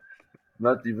part.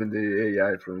 Not even the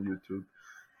AI from YouTube.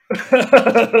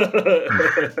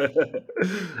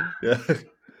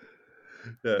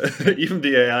 Yeah. Even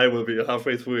the AI will be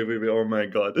halfway through. It will be, oh my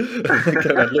god, I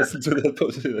cannot listen to that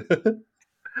bullshit.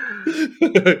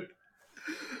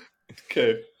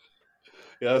 Okay.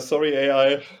 Yeah, sorry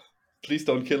AI. Please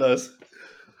don't kill us.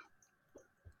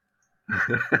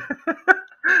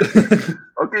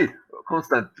 Okay,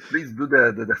 Constant, please do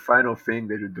the final thing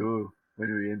that you do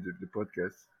when we end the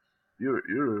podcast.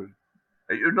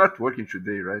 You're not working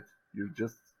today, right? You're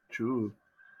just too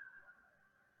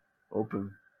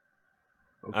open.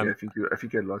 Okay, I'm I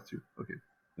think I lost you. Okay,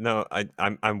 no,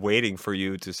 I'm waiting for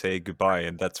you to say goodbye,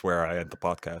 and that's where I end the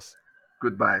podcast.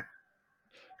 goodbye.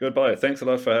 Goodbye. Thanks a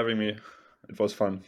lot for having me. It was fun.